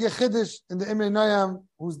Meradig Chiddush in the Imrei Noyam,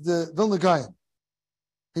 who's the Vilna Gaon.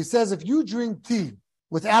 He says, if you drink tea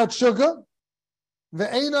without sugar,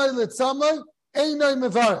 ve'enoi litzamoi, einoi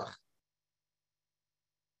mevarach.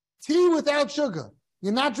 Tea without sugar.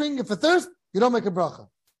 You're not drinking it for thirst, you don't make a bracha.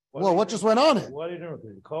 What just went on it? What are you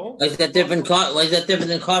doing? Cold? Why is that different? Why is that different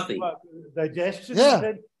than coffee? Digestion?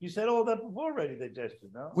 Yeah. You said all that before already,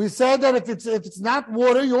 digestion, no? We said that if it's not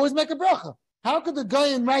water, you always make a bracha. How could the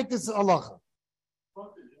guy write this halacha?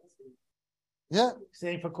 Yeah.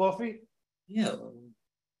 Same for coffee? Yeah.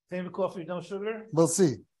 Same for coffee, no sugar? We'll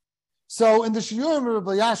see. So in the Shiurim of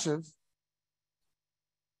Rabbi Yashiv,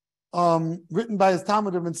 written by his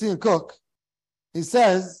Talmud of Menzi and Cook, he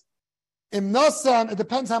says, Im Nosan, it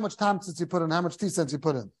depends how much tamtzitz you put in, how much tea sense you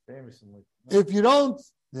put in. If you don't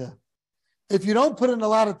put in a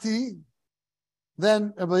lot of tea,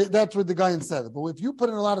 then that's what the guy said. But if you put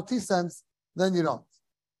in a lot of tea sense, then you don't.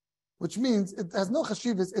 Which means it has no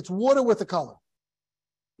chashivas, it's water with a color.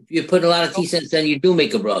 If you put a lot of tea sense, then you do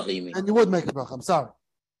make a bracha, you mean? And you would make a bracha, I'm sorry.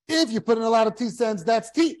 If you put in a lot of tea sense, that's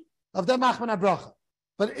tea. Of that machman bracha.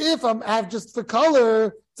 But if I have just for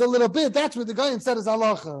color, it's a little bit, that's what the guy said is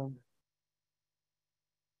halacha.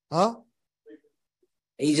 Huh?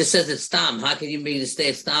 He just says it's stam. How can you make it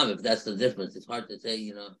stay stam if that's the difference? It's hard to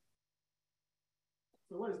say, So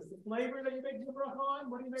what is it? The flavor that you make the bracha on?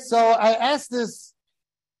 What do you make? So I asked this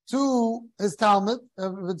to his Talmud,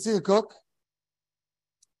 Menzi Cook,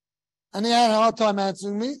 and he had a hard time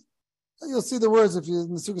answering me. You'll see the words if you're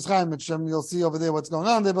in the Sukkot Chaim Mitchem, you'll see over there what's going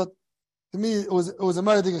on there, but to me it was a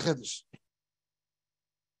Meradig Chiddush.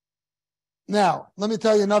 Now, let me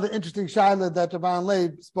tell you another interesting shaila that Rabban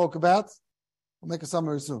Leib spoke about. We'll make a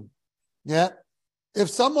summary soon. Yeah? If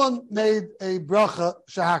someone made a bracha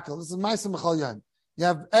shahakal, this is Ma'aseh Mechal Yom. You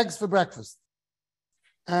have eggs for breakfast.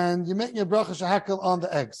 And you're making a bracha shahakal on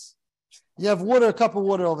the eggs. You have water, a cup of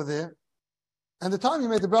water over there. And the time you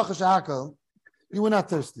made the bracha shahakal, you were not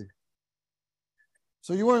thirsty.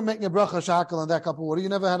 So you weren't making a bracha shahakal on that cup of water. You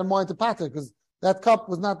never had a mind to pater because that cup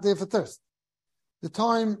was not there for thirst. The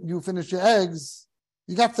time you finished your eggs,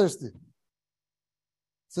 you got thirsty.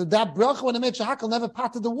 So that bracha, when it made shahakal, never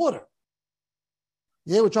patted the water.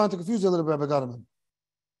 Yeah, we're trying to confuse you a little bit, Rabbi Gadaman.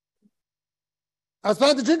 I was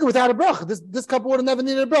planning to drink it without a bracha. This cup of water never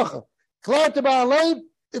needed a bracha. Clear to Baal Leib,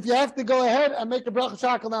 if you have to go ahead and make the bracha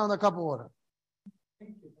shahakal now in the cup of water.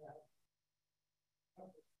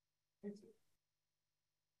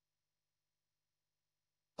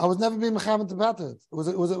 I was never being mechavan about it. It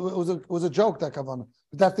was a joke, that kavanah.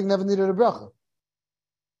 But that thing never needed a bracha.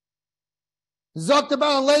 Zok the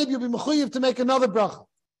Baal Leib, you'll be mechuyev to make another bracha.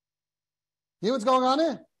 Hear what's going on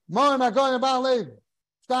here? Mar not going to Baal Leib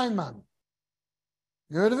Steinman.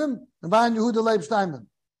 You heard of him? Rabban Yehuda Leib Steinman.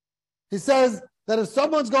 He says that if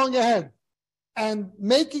someone's going ahead and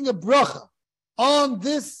making a bracha on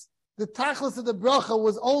this, the tachlis of the bracha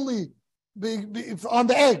was only on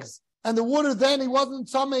the eggs. And the water then, he wasn't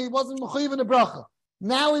mechuyev in the bracha.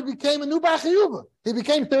 Now he became a new bachiyuva. He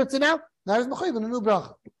became thirsty now. Now he's mechuyev in a new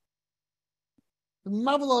bracha. The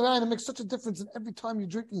marvel around, it makes such a difference. And every time you're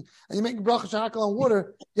drinking and you're making bracha shahakal on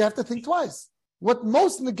water, you have to think twice. What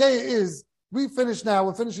most in the gaya is, we're finishing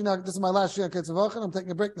now. This is my last year at Ketzavach, and I'm taking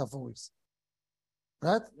a break now for weeks.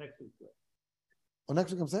 Right? Next week. Oh,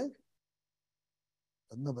 next week I'm saying?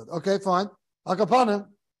 No, but okay, fine. Akapanim,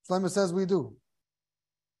 Shlomo says we do.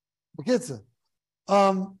 So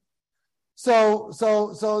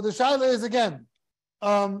the shaila is again,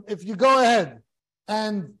 if you go ahead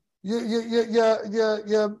and you're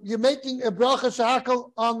making a bracha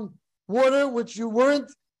shahakal on water which you weren't,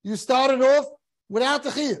 you started off without the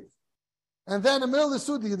chiyuv, and then in the middle of the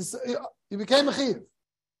sudi you became a chiyuv,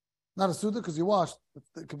 not a suda because you washed.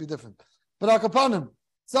 It could be different, but akapanim,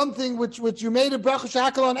 something which you made a bracha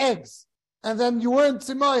shahakal on eggs, and then you weren't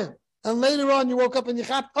tzimayim. And later on, you woke up and you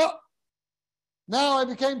chapped, now I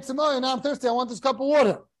became tzemoy, now I'm thirsty, I want this cup of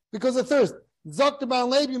water because of thirst. Zok the Baal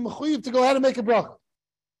Leib, you're mechuyev to go ahead and make a bracha.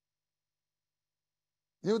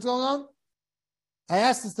 You hear what's going on? I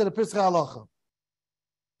asked this to the Pischei Halacha.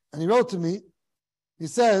 And he wrote to me, He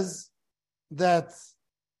says that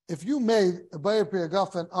if you made a Bayer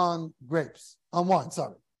Priyagofen on grapes, on wine,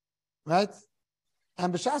 right?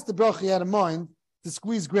 And B'shas the Broch, he had in mind to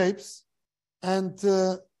squeeze grapes and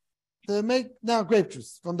to make now grape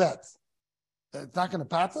juice from that. It's not going to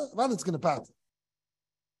patter? Well, it's going to patter.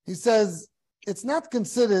 He says it's not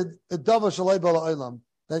considered a dava shalai bala olam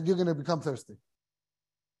that you're going to become thirsty.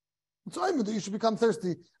 It's only that you should become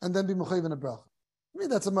thirsty and then be mechayiv in a bracha. I mean,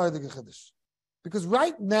 that's a mardik chiddush. Because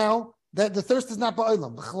right now, that the thirst is not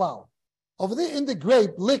ba'olam, b'chlal. Over there in the grape,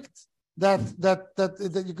 licked that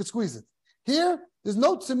you could squeeze it. Here, there's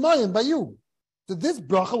no tzimayim by you. So this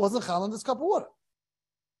bracha wasn't chal in this cup of water.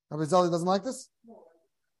 Rabbi Zali doesn't like this?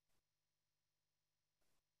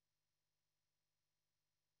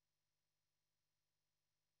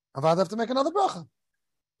 I'd have to make another bracha.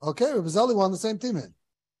 Okay, Rabbi Zali won the same team here.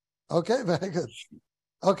 Okay, very good.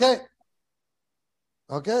 Okay,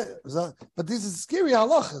 but these are scary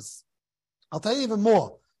halachas. I'll tell you even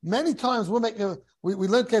more. Many times we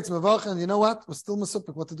learn Ketz Mavacha, and you know what? We're still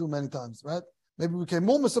masupik what to do many times, right? Maybe we became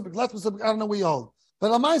more masupik, less masupik, I don't know where you hold.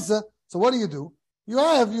 But Amaisa, so what do?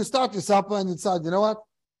 You start your supper and you decide, you know what?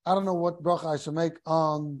 I don't know what bracha I should make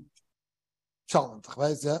on Shalom,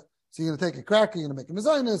 yeah? So you're going to take a cracker, you're going to make a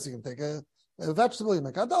mezainis, you're going to take a vegetable, you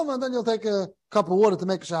make adama, and then you'll take a cup of water to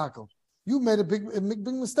make a shakel. You made a big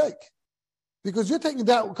mistake. Because you're taking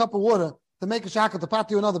that cup of water to make a shakel to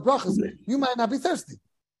pat you another brachas, you might not be thirsty.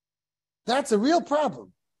 That's a real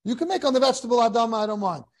problem. You can make on the vegetable adama, I don't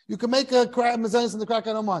mind. You can make a mezainis in the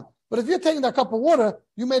cracker, I don't mind. But if you're taking that cup of water,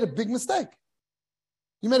 you made a big mistake.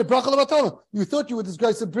 You made a bracha levatala. You thought you were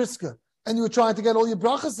disgrace of brisker, and you were trying to get all your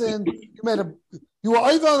brachas in. You were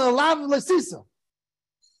over on a lav lesisa.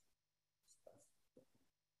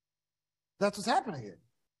 That's what's happening here.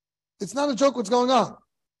 It's not a joke what's going on.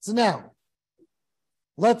 So now,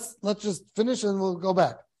 let's just finish and we'll go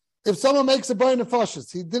back. If someone makes a burn of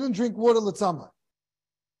fashes, he didn't drink water l'tzama.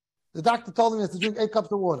 The doctor told him he has to drink 8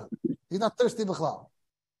 cups of water. He's not thirsty b'chlal.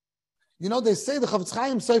 You know, they say the Chavetz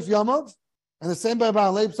Chaim Seif Yamav, and the same by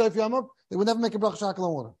Baal Leib Seif Yamav, they would never make a bracha shakel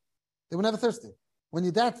on water. They were never thirsty. When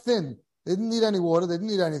you're that thin, they didn't need any water, they didn't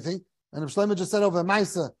need anything. And Shlomo just said over a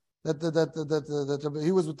Maisa that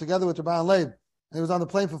he was together with Baal Leib, and he was on the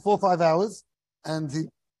plane for 4 or 5 hours, and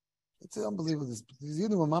it's unbelievable. He's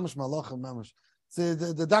even with mamash malach and mamash. So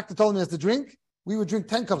the doctor told him he has to drink. We would drink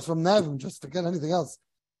 10 cups from Nev and just forget anything else.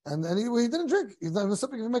 And he didn't drink. He's not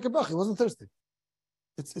something if you make a bracha. He wasn't thirsty.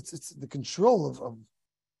 It's the control of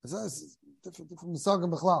it's different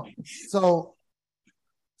misagim b'chlal.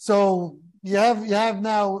 So you have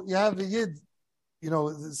the yid. You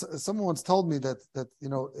know, someone once told me that you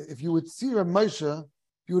know, if you would see Rav Moshe, if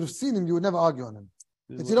you would have seen him, you would never argue on him.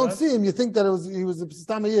 If you don't see him, you think that he was a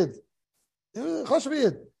Stam Yid.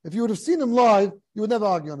 If you would have seen him live, you would never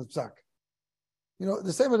argue on his psak. You know,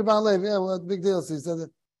 the same with the Baal Lev. Yeah, well, big deal. So he said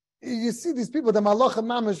that you see these people, the malach and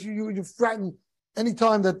mamash, you frighten any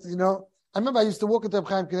time that, you know. I remember I used to walk into Reb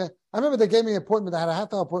Chaim Kineh. I remember they gave me an appointment. I had a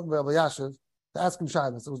half-hour appointment with Rabbi Yashiv to ask him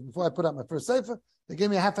shaylas. It was before I put out my first sefer. They gave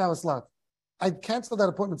me a half-hour slot. I canceled that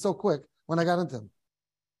appointment so quick when I got into him.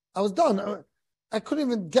 I was done. I couldn't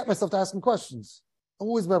even get myself to ask him questions.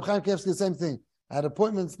 Always Reb Chaim Kineh, the same thing. I had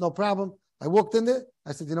appointments, no problem. I walked in there.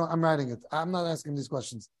 I said, you know, I'm writing it. I'm not asking these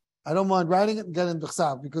questions. I don't mind writing it and getting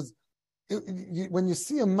b'chsav because when you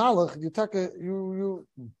see a malach,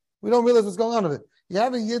 we don't realize what's going on with it. You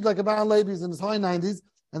have a yid like a Baal Leib, he's in his high 90s,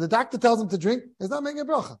 and the doctor tells him to drink. He's not making a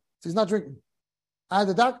bracha, so he's not drinking.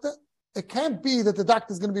 The doctor, it can't be that the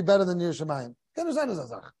doctor is going to be better than Yerushalayim.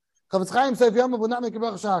 Chavetz Chaim Seif Yamav would not make a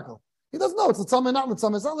bracha shakel. He doesn't know it's l'tzama, not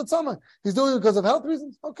l'tzama. It's not l'tzama. He's doing it because of health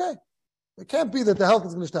reasons. Okay, it can't be that the health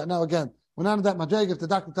is going to start. Now again, we're not in that madreg. If the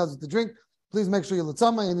doctor tells you to drink, please make sure you're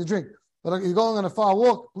l'tzama and you drink. But if you're going on a far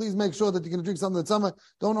walk, please make sure that you're going to drink something l'tzama.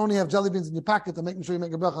 Don't only have jelly beans in your pocket and making sure you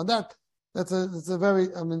make a bracha on that. That's a very,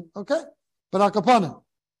 okay. But al kapanim.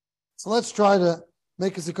 So let's try to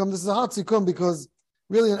make a sikkum. This is a hard sikkum because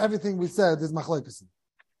really in everything we said is machlokes.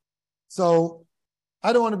 So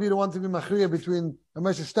I don't want to be the one to be machriya between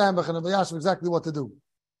Moshe Steinbach and Rabbi Yashiv exactly what to do.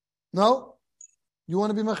 No? You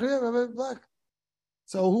want to be machriya, Rabbi Black?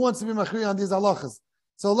 So who wants to be machriya on these halachas?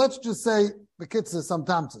 So let's just say the kitzah some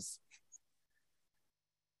tamtzas.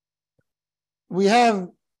 We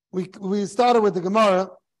started with the Gemara.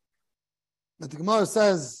 That the Gemara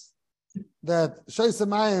says that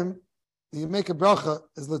Shaisamayim, you make a bracha,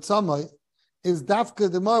 is Litzamai, is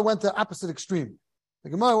Dafka. The Gemara went to opposite extreme.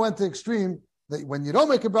 The Gemara went to extreme that when you don't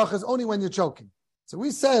make a bracha, is only when you're choking. So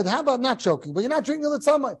we said, how about not choking? But you're not drinking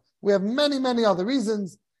Litzamai. We have many, many other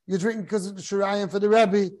reasons. You're drinking because of the Shirayim for the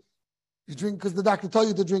Rebbe. You drink because the doctor told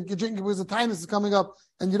you to drink. You drink because the tinus is coming up,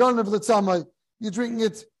 and you don't have litzamai. You're drinking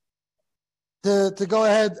it to go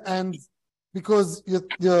ahead and because you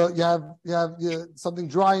have something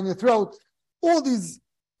dry in your throat. All these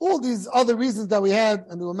other reasons that we had,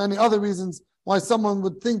 and there were many other reasons why someone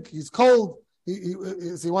would think he's cold. He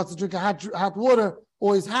wants to drink a hot water,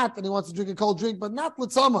 or he's hot and he wants to drink a cold drink, but not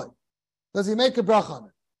litzamai. Does he make a bracha on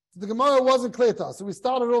it? So the Gemara wasn't clear to us. So we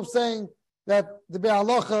started off saying that the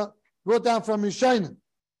Be'alacha brought down from Yishainim,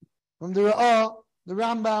 from the Ra'ah, the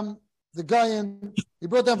Rambam, the Gayan. He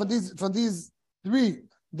brought down from these three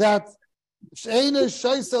that I need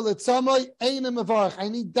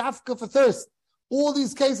dafka for thirst. All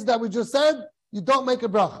these cases that we just said, you don't make a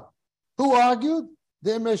bracha. Who argued?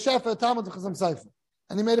 The Imre Shefa Talmud Chazam Seifer.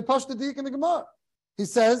 And he made a pashta dik in the Gemara. He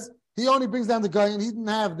says he only brings down the Gayan. He didn't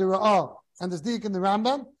have the Ra'ah and the dik in the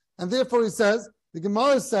Rambam. And therefore he says, the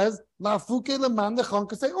Gemara says, La fuke leman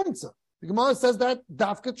dechonka say umtza. The Gemara says that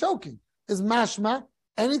dafka choking is mashma,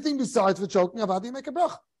 anything besides for choking, about you make a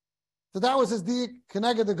bracha. So that was his dik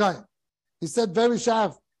keneged the Gayan. He said very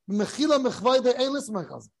shav, mechila mechvayde eilis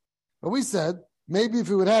mechaz. But we said, maybe if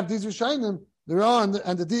he would have these Rishayim, the Ra'ah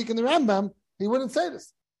and the dik in the Rambam, he wouldn't say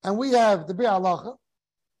this. And we have the Be'alacha,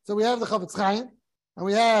 so we have the Chavetz Chaim, and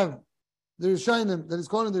we have the Rishayim that is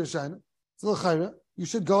calling the Rishayim. So l'chayra, you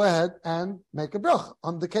should go ahead and make a bracha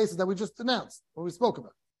on the cases that we just announced, or we spoke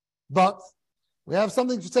about. But we have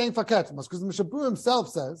something to say in Faket, because the Mishabur himself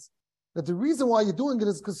says that the reason why you're doing it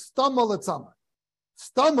is because stama letzama.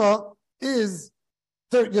 Stama is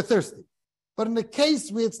you're thirsty. But in the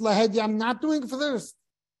case where it's lahedi, I'm not doing it for thirst.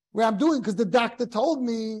 Where I'm doing because the doctor told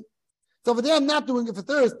me. So over there, I'm not doing it for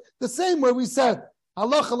thirst. The same way we said,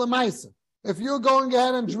 halacha l'maisa. If you're going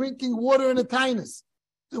ahead and drinking water in a tinus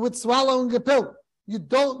with swallowing a pill, you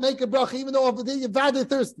don't make a bracha, even though over there you're very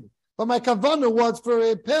thirsty. But my kavanah was for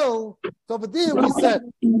a pill. So over there we said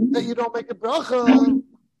that you don't make a bracha,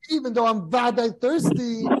 even though I'm very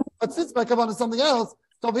thirsty. But since my kavanah is something else,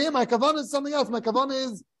 so over here my kavanah is something else. My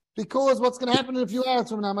kavanah is because what's going to happen in a few hours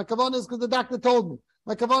from now. My kavanah is because the doctor told me.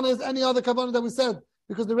 My kavanah is any other kavanah that we said.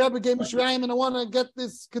 Because the Rebbe gave me Shirayim and I want to get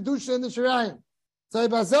this Kedusha in the Shirayim. So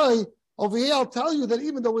Ibazai, over here I'll tell you that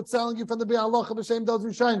even though it's telling you from the Be'alacha B'Shem those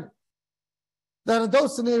Rishayim, that in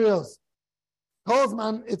those scenarios,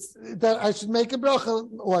 Holzman, it's that I should make a bracha,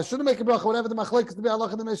 or I shouldn't make a bracha, whatever the machlek is, the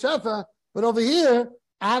Be'alacha and the Meshafa. But over here,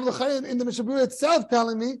 I have the Chayim in the Mishabur itself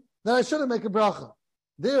telling me that I shouldn't make a bracha.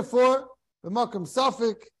 Therefore, B'Makom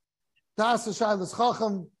Safik, Ta'asa Shailas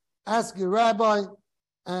Chacham, ask your rabbi.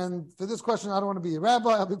 And for this question, I don't want to be a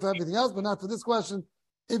rabbi. I'll be for everything else, but not for this question.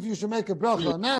 If you should make a bracha or not.